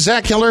I'd say to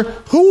Zach Hiller?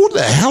 Who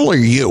the hell are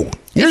you?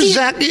 Is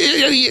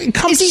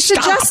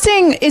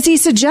he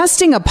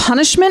suggesting a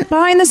punishment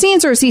behind the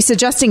scenes, or is he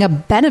suggesting a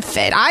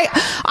benefit?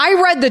 I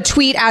read the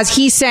tweet as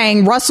he's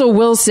saying Russell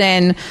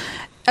Wilson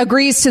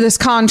agrees to this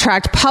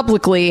contract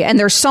publicly, and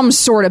there's some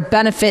sort of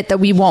benefit that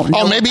we won't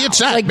know. Oh, maybe it's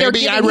that. Like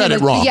maybe I read it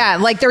wrong. Yeah,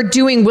 like they're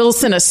doing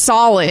Wilson a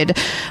solid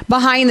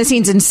behind the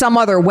scenes in some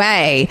other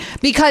way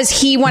because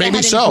he went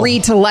ahead and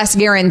agreed to less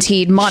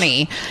guaranteed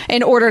money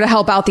in order to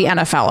help out the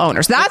NFL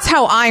owners. That's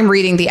how I'm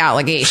reading the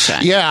allegation.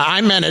 Yeah,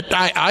 I meant it.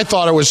 I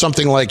thought it was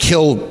something like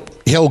he'll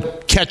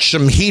catch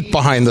some heat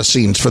behind the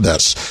scenes for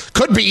this.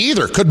 Could be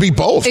either. Could be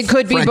both. It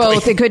could be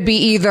both. It could be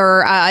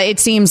either. It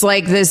seems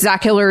like this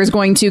Zach Hiller is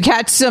going to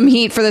catch some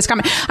heat for this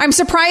comment. I'm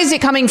surprised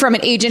it coming from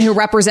an agent who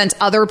represents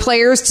other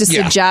players to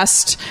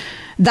suggest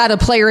that a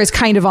player is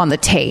kind of on the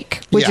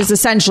take, which is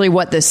essentially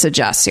what this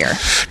suggests here.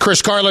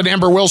 Chris Carlin,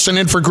 Amber Wilson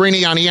in for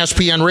Greeny on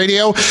ESPN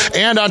Radio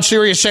and on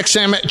Sirius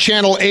XM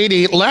Channel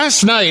 80.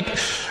 Last night,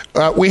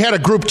 we had a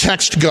group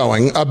text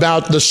going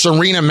about the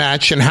Serena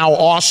match and how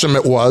awesome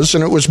it was.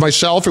 And it was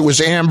myself, it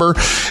was Amber,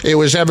 it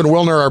was Evan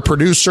Wilner, our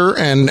producer,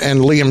 and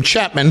Liam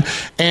Chapman.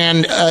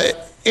 And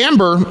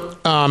Amber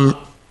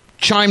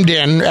chimed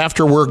in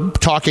after we're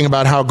talking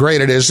about how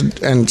great it is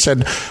and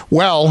said,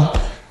 well,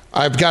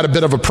 I've got a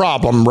bit of a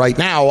problem right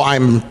now.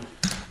 I'm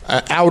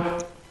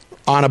out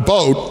on a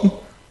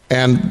boat,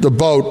 and the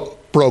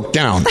boat broke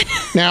down.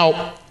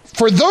 Now,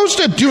 for those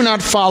that do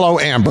not follow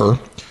Amber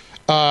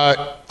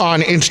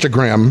on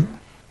Instagram,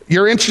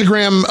 your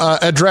Instagram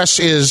address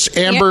is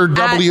Amber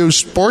W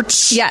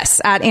Sports?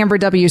 Yes, at Amber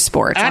W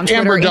Sports. At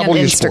Amber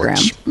W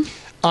Sports.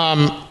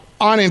 On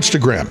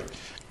Instagram.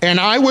 And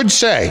I would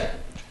say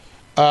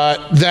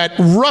that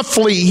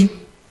roughly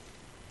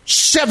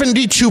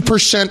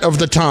 72% of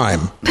the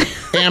time,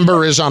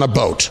 Amber is on a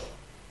boat.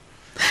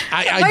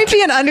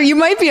 You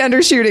might be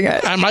undershooting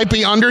it. I might be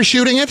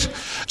undershooting it.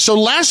 So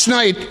last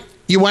night,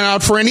 you went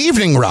out for an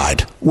evening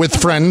ride with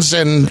friends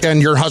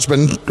and your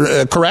husband,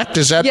 correct?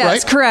 Is that right?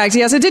 Yes, correct.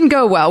 Yes, it didn't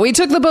go well. We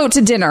took the boat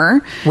to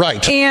dinner.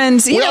 Right.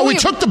 And we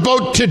took the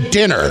boat to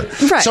dinner.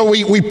 Right. So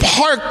we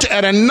parked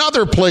at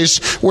another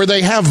place where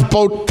they have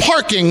boat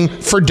parking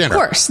for dinner. Of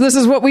course. This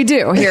is what we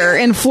do here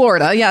in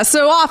Florida. Yeah.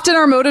 So often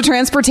our mode of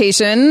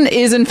transportation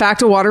is, in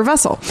fact, a water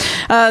vessel.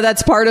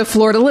 That's part of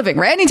Florida living,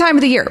 right? Any time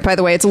of the year, by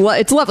the way. It's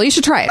lovely. You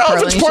should try it.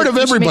 Oh, it's part of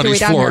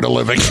everybody's Florida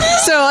living.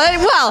 So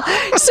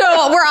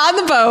we're on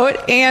the boat.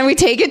 and we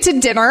take it to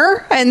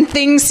dinner, and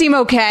things seem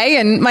okay.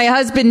 And my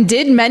husband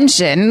did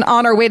mention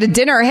on our way to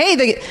dinner,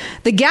 hey,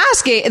 the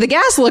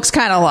gas looks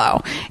kind of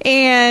low,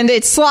 and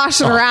it's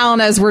sloshing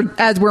around as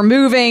we're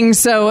moving,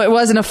 so it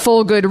wasn't a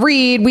full good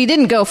read. We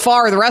didn't go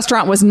far. The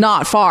restaurant was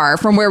not far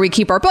from where we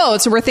keep our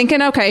boat, so we're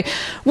thinking, okay,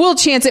 we'll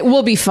chance it.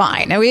 We'll be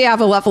fine. And we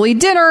have a lovely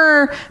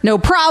dinner, no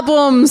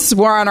problems.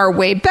 We're on our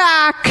way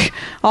back.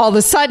 All of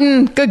a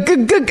sudden,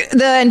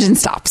 the engine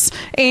stops,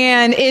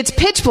 and it's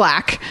pitch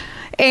black,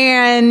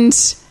 and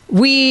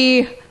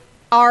we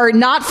are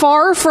not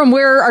far from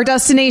where our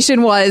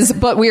destination was,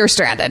 but we are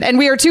stranded, and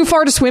we are too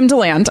far to swim to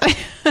land.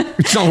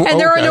 And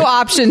there are no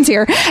options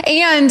here,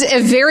 and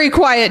a very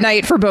quiet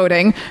night for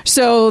boating,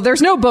 so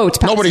there's no boats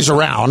passing.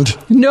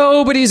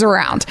 Nobody's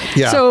around.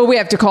 Yeah. So we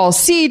have to call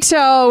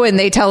Cito, and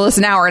they tell us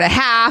an hour and a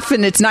half,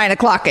 and it's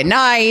 9:00 at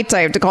night. I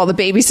have to call the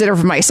babysitter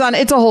for my son.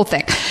 It's a whole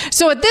thing.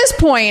 So at this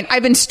point,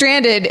 I've been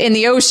stranded in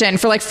the ocean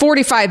for like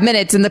 45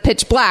 minutes in the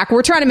pitch black.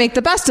 We're trying to make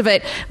the best of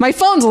it. My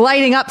phone's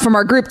lighting up from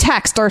our group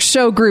text, our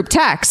show group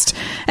text.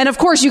 And of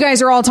course, you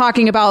guys are all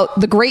talking about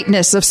the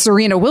greatness of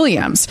Serena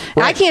Williams.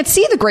 Right. I can't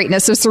see the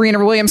greatness of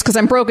Serena Williams because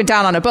I'm broken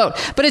down on a boat.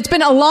 But it's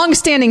been a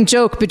long-standing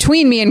joke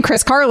between me and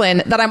Chris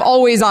Carlin that I'm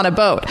always on a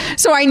boat.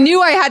 So I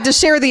knew I had to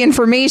share the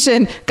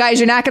information. Guys,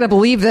 you're not going to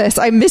believe this.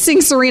 I'm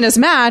missing Serena's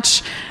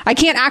match. I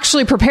can't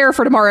actually prepare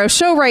for tomorrow's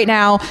show right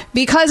now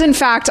because, in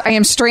fact, I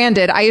am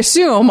stranded. I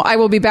assume I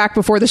will be back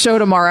before the show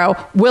tomorrow.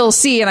 We'll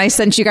see. And I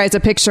sent you guys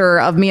a picture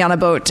of me on a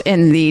boat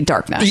in the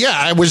darkness. Yeah,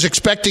 I was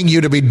expecting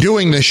you to be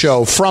doing the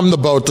show from the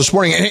boat this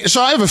morning.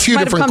 So I have a few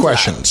different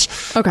questions.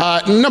 Okay.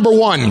 Number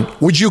one,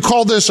 would you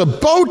call this a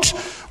boat?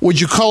 Would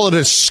you call it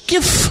a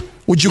skiff?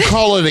 Would you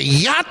call it a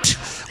yacht?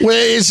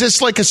 Is this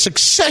like a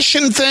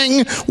succession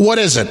thing? What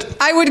is it?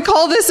 I would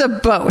call this a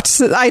boat.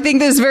 I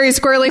think this very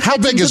squarely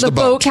fits into the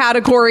boat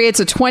category. It's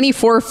a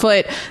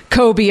 24-foot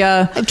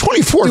cobia.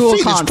 24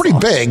 feet is pretty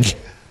big.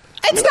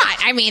 It's not.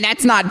 I mean,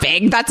 that's not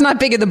big. That's not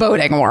big in the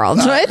boating world.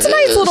 It's a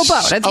nice little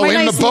boat. It's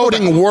in the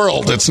boating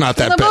world, it's not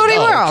that big. In the boating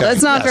world, okay.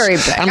 It's not very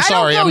big. I'm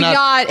sorry. I don't go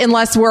yacht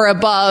unless we're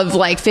above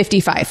like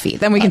 55 feet.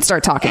 Then we can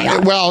start talking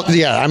yacht. Well,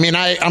 yeah. I mean,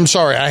 I'm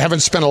sorry. I haven't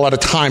spent a lot of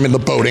time in the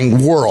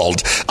boating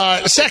world.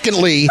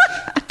 Secondly,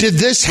 did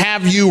this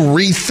have you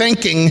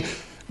rethinking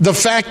the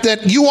fact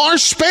that you are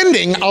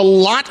spending a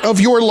lot of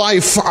your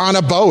life on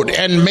a boat,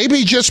 and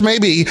maybe, just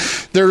maybe,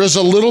 there is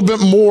a little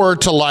bit more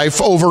to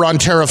life over on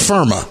terra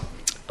firma?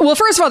 Well,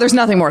 first of all, there's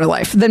nothing more to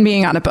life than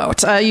being on a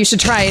boat. You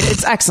should try it.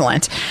 It's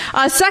excellent.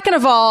 Second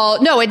of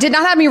all, no, it did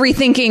not have me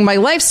rethinking my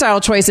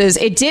lifestyle choices.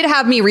 It did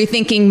have me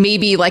rethinking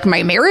maybe like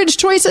my marriage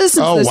choices.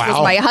 Since this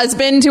was my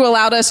husband who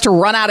allowed us to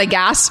run out of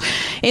gas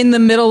in the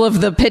middle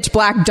of the pitch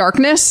black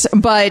darkness.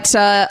 But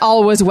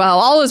all was well.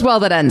 All is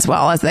well that ends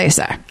well, as they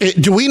say.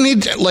 Do we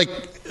need,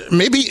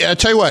 maybe, I'll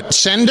tell you what,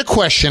 send a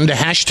question to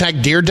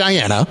hashtag Dear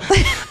Diana,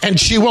 and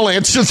she will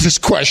answer this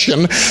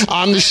question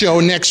on the show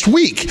next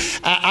week.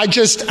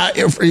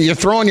 You're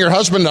throwing your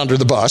husband under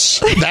the bus.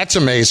 That's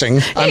amazing.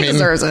 He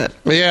deserves it.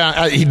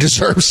 Yeah, he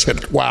deserves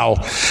it. Wow.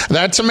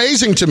 That's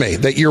amazing to me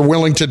that you're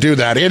willing to do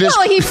that.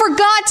 Well, he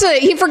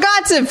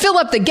forgot to fill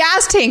up the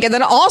gas tank, and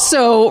then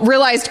also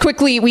realized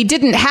quickly we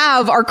didn't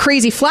have our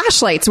crazy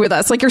flashlights with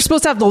us. Like, you're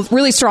supposed to have the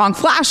really strong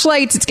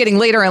flashlights. It's getting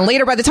later and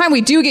later. By the time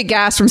we do get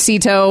gas from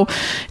Cito,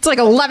 it's like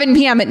 11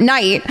 p.m. at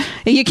night.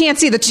 You can't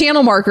see the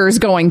channel markers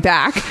going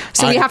back,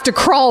 so we have to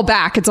crawl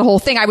back. It's a whole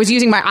thing. I was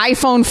using my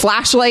iPhone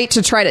flashlight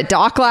to try to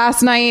dock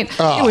last night.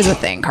 It was a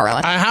thing,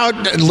 Carlin.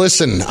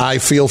 Listen, I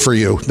feel for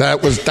you.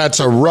 That's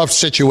a rough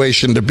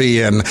situation to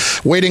be in.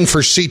 Waiting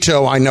for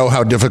Cito, I know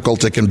how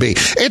difficult it can be.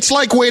 It's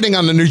like waiting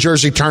on the New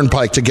Jersey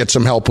Turnpike to get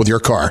some help with your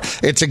car.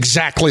 It's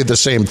exactly the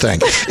same thing.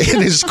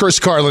 It is Chris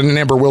Carlin and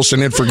Amber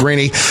Wilson in for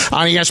Greeny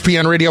on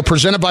ESPN Radio,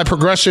 presented by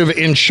Progressive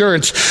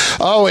Insurance.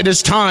 Oh, it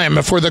is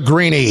time for the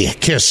Greeny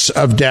Kiss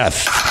of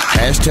Death.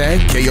 Hashtag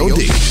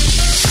KOD.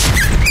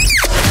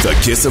 The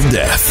Kiss of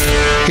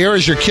Death. Here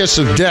is your Kiss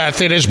of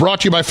Death. It is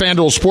brought to you by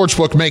FanDuel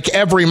Sportsbook. Make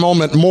every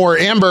moment more.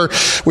 Amber,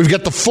 we've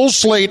got the full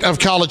slate of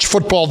college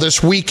football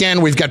this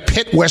weekend. We've got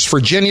Pitt, West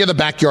Virginia, the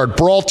backyard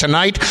brawl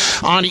tonight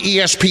on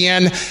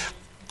ESPN.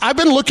 I've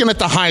been looking at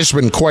the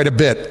Heisman quite a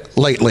bit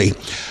lately.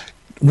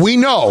 We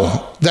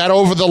know that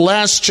over the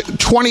last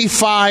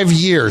 25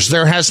 years,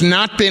 there has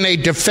not been a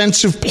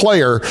defensive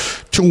player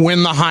to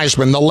win the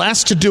Heisman. The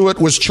last to do it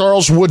was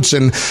Charles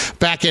Woodson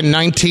back in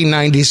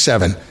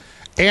 1997.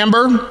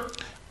 Amber,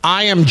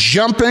 I am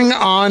jumping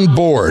on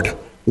board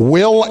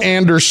Will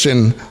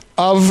Anderson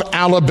of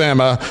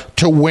Alabama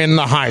to win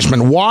the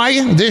Heisman.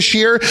 Why this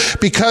year?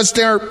 Because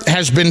there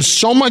has been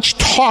so much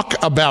talk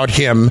about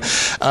him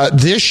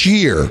this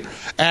year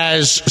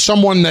as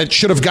someone that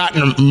should have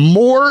gotten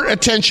more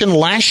attention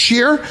last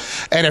year.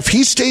 And if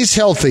he stays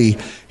healthy,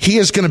 he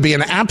is going to be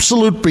an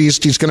absolute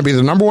beast. He's going to be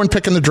the number one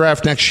pick in the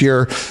draft next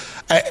year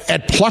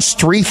at plus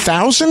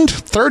 3,000,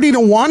 30 to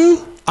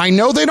 1. I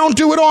know they don't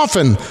do it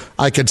often.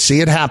 I could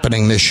see it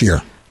happening this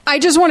year. I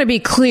just want to be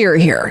clear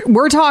here.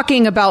 We're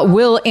talking about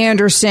Will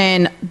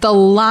Anderson, the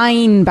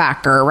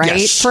linebacker, right?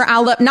 Yes. For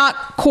not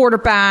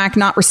quarterback,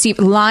 not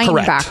receiver,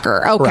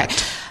 linebacker. Correct. Okay.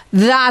 Correct.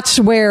 That's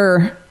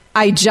where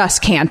I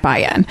just can't buy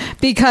in,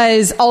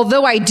 because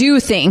although I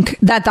do think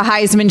that the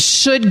Heisman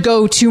should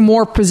go to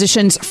more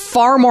positions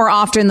far more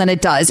often than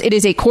it does, it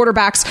is a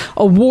quarterback's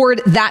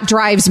award. That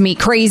drives me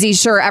crazy.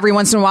 Sure, every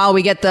once in a while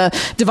we get the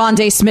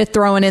Devontae Smith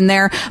thrown in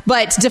there,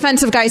 but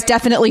defensive guys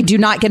definitely do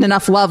not get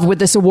enough love with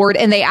this award,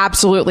 and they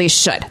absolutely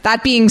should.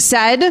 That being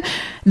said,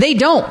 they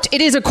don't.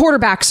 It is a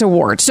quarterback's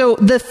award. So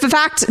the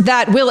fact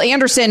that Will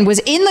Anderson was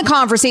in the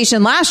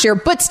conversation last year,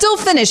 but still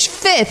finished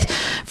 5th,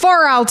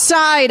 far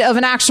outside of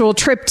an actual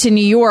trip to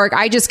New York,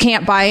 I just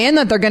can't buy in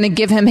that they're going to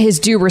give him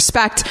his due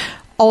respect.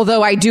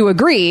 Although I do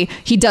agree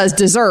he does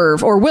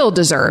deserve, or will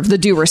deserve, the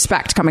due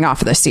respect coming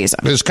off of this season.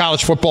 This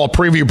college football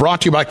preview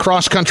brought to you by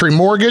Cross Country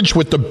Mortgage,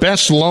 with the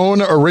best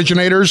loan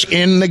originators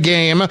in the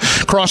game.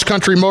 Cross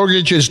Country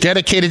Mortgage is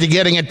dedicated to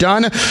getting it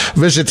done.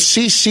 Visit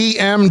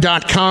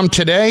ccm.com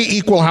today.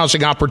 Equal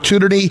housing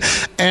opportunity,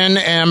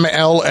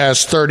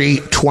 NMLS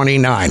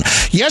 3029.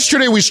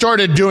 Yesterday we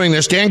started doing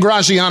this. Dan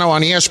Graziano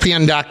on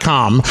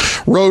ESPN.com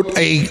wrote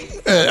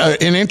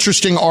an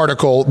interesting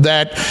article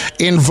that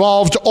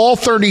involved all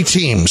 30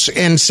 teams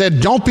and said,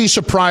 don't be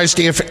surprised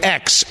if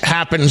X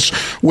happens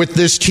with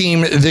this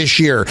team this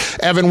year.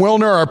 Evan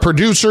Wilner, our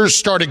producer,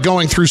 started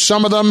going through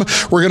some of them.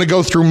 We're going to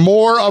go through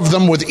more of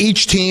them with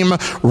each team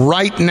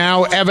right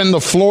now. Evan,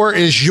 the floor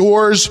is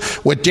yours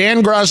with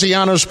Dan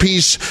Graziano's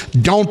piece,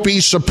 Don't Be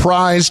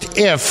Surprised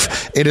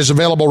If. It is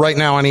available right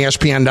now on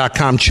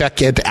ESPN.com.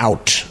 Check it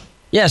out.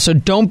 Yeah, so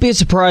don't be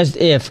surprised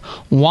if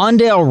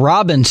Wan'Dale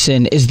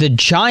Robinson is the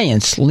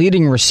Giants'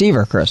 leading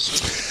receiver,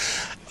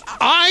 Chris.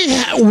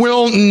 I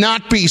will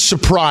not be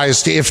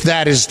surprised if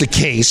that is the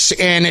case,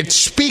 and it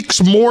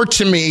speaks more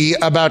to me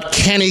about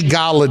Kenny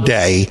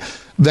Golladay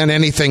than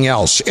anything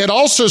else. It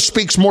also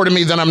speaks more to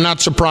me that I'm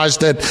not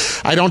surprised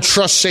that I don't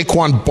trust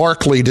Saquon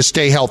Barkley to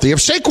stay healthy. If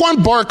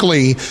Saquon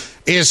Barkley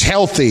is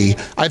healthy,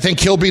 I think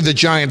he'll be the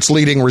Giants'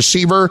 leading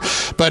receiver,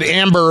 but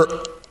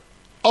Amber,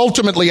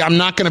 ultimately, I'm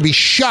not going to be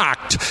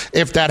shocked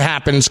if that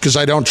happens, because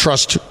I don't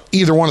trust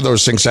either one of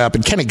those things to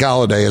happen. Kenny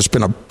Golladay has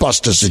been a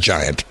bust as a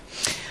Giant.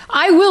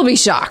 I will be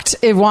shocked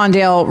if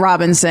Wan'Dale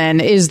Robinson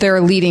is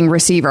their leading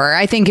receiver.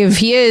 I think if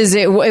he is,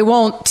 it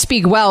won't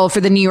speak well for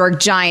the New York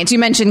Giants. You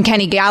mentioned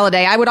Kenny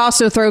Golladay. I would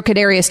also throw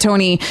Kadarius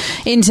Toney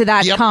into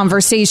that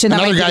conversation.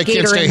 Another guy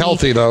can't stay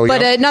healthy, though.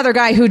 But another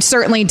guy who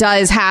certainly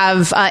does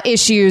have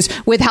issues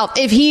with health.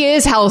 If he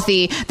is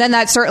healthy, then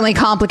that certainly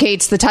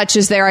complicates the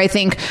touches there, I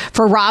think,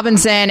 for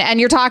Robinson. And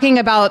you're talking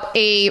about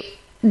a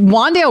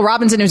Wan'Dale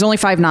Robinson who's only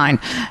 5'9".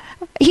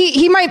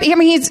 He might. I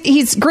mean,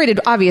 he's graded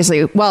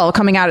obviously well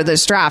coming out of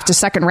this draft, a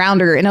second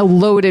rounder in a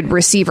loaded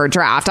receiver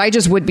draft. I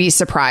just would be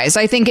surprised.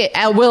 I think it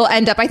will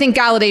end up. I think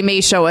Golladay may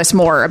show us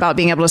more about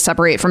being able to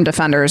separate from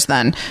defenders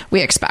than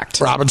we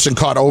expect. Robinson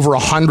caught over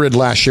 100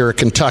 last year at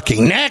Kentucky.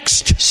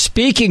 Next,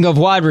 speaking of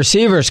wide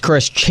receivers,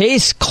 Chris,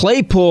 Chase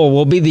Claypool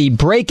will be the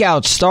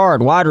breakout star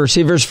at wide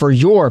receivers for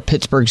your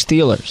Pittsburgh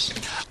Steelers.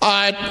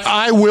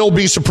 I will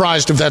be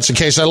surprised if that's the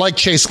case. I like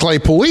Chase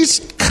Claypool.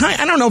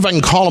 I don't know if I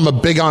can call him a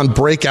big on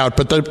breakout,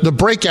 but the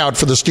breakout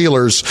for the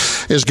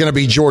Steelers is going to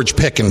be George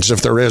Pickens,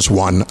 if there is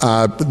one.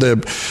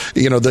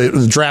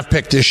 The draft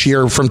pick this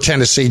year from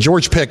Tennessee,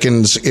 George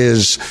Pickens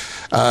is,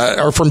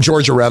 or from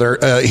Georgia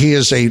rather, he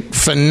is a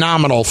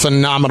phenomenal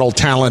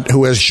talent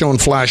who has shown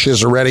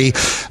flashes already.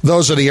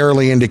 Those are the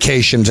early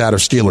indications out of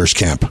Steelers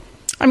camp.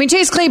 I mean,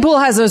 Chase Claypool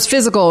has those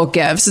physical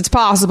gifts. It's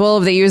possible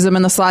if they use them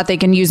in the slot, they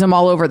can use them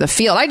all over the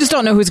field. I just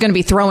don't know who's going to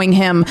be throwing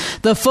him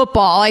the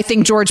football. I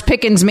think George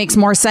Pickens makes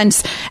more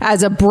sense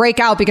as a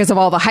breakout because of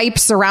all the hype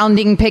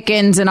surrounding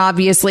Pickens, and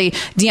obviously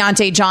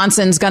Deontay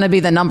Johnson's going to be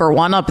the number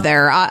one up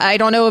there. I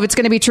don't know if it's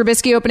going to be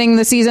Trubisky opening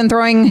the season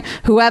throwing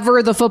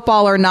whoever the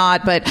football or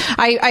not, but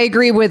I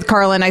agree with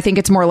Carlin. I think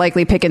it's more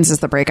likely Pickens is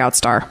the breakout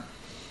star.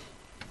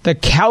 The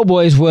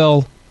Cowboys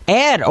will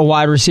add a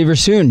wide receiver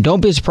soon. Don't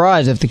be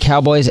surprised if the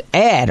Cowboys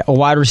add a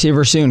wide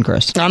receiver soon,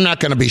 Chris. I'm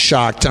not going to be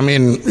shocked. I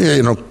mean,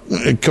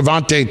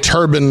 Kevontae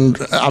Turbin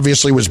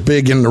obviously was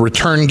big in the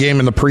return game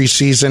in the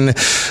preseason.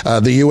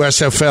 The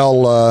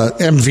USFL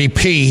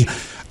MVP.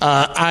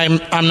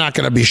 I'm not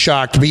going to be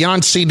shocked.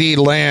 Beyond CD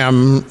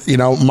Lamb,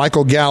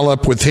 Michael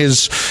Gallup with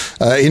his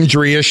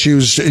injury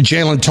issues,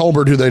 Jalen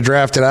Tolbert, who they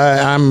drafted,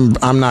 I'm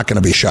not going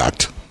to be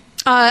shocked.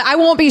 I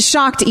won't be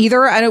shocked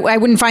either. I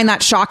wouldn't find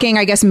that shocking.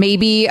 I guess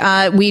maybe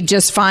we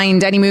just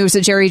find any moves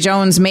that Jerry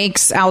Jones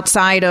makes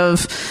outside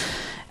of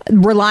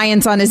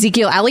reliance on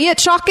Ezekiel Elliott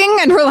shocking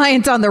and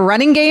reliance on the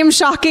running game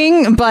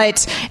shocking,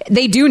 but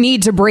they do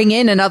need to bring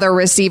in another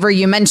receiver.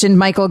 You mentioned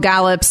Michael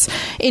Gallup's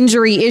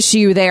injury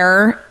issue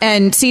there,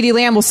 and CeeDee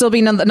Lamb will still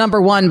be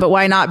number one, but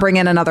why not bring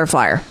in another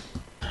flyer?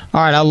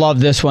 All right, I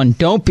love this one.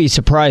 Don't be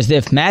surprised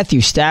if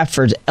Matthew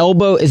Stafford's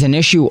elbow is an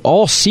issue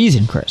all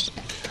season, Chris.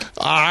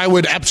 I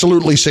would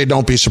absolutely say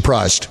don't be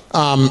surprised.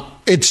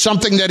 It's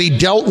something that he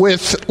dealt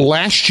with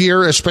last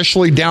year,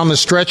 especially down the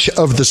stretch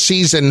of the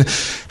season.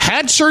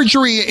 had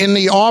surgery in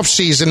the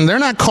offseason. They're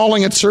not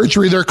calling it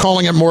surgery. They're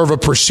calling it more of a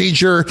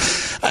procedure.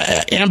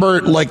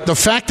 Amber, like the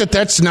fact that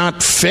that's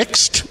not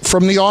fixed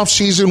from the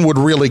offseason would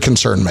really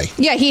concern me.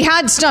 Yeah, he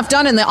had stuff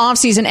done in the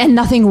offseason and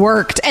nothing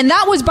worked. And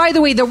that was, by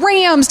the way, the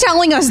Rams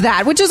telling us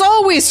that, which is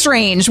always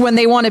strange when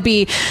they want to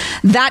be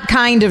that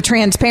kind of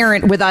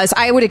transparent with us.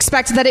 I would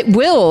expect that it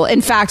will,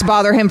 in fact,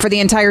 bother him for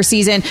the entire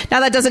season. Now,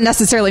 that doesn't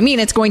necessarily mean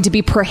it's going to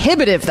be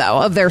prohibitive,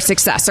 though, of their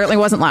success. Certainly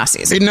wasn't last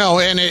season. No,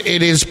 and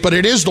it is, but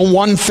it is the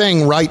one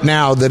thing right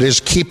now that is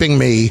keeping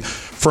me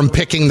from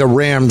picking the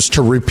Rams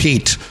to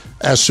repeat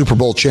as Super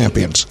Bowl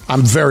champions.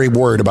 I'm very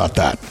worried about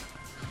that.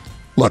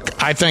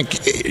 Look, I think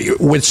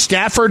with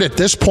Stafford at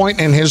this point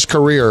in his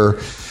career,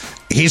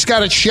 he's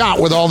got a shot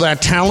with all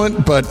that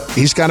talent, but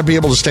he's got to be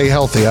able to stay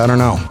healthy. I don't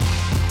know.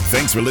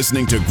 Thanks for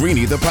listening to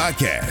Greeny the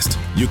Podcast.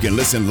 You can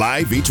listen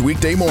live each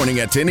weekday morning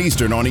at 10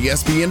 Eastern on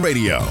ESPN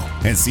Radio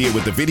and see it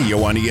with the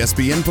video on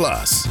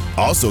ESPN+.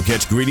 Also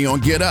catch Greeny on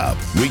Get Up,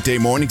 weekday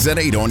mornings at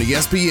 8 on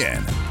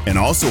ESPN, and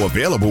also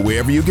available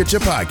wherever you get your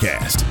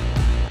podcast.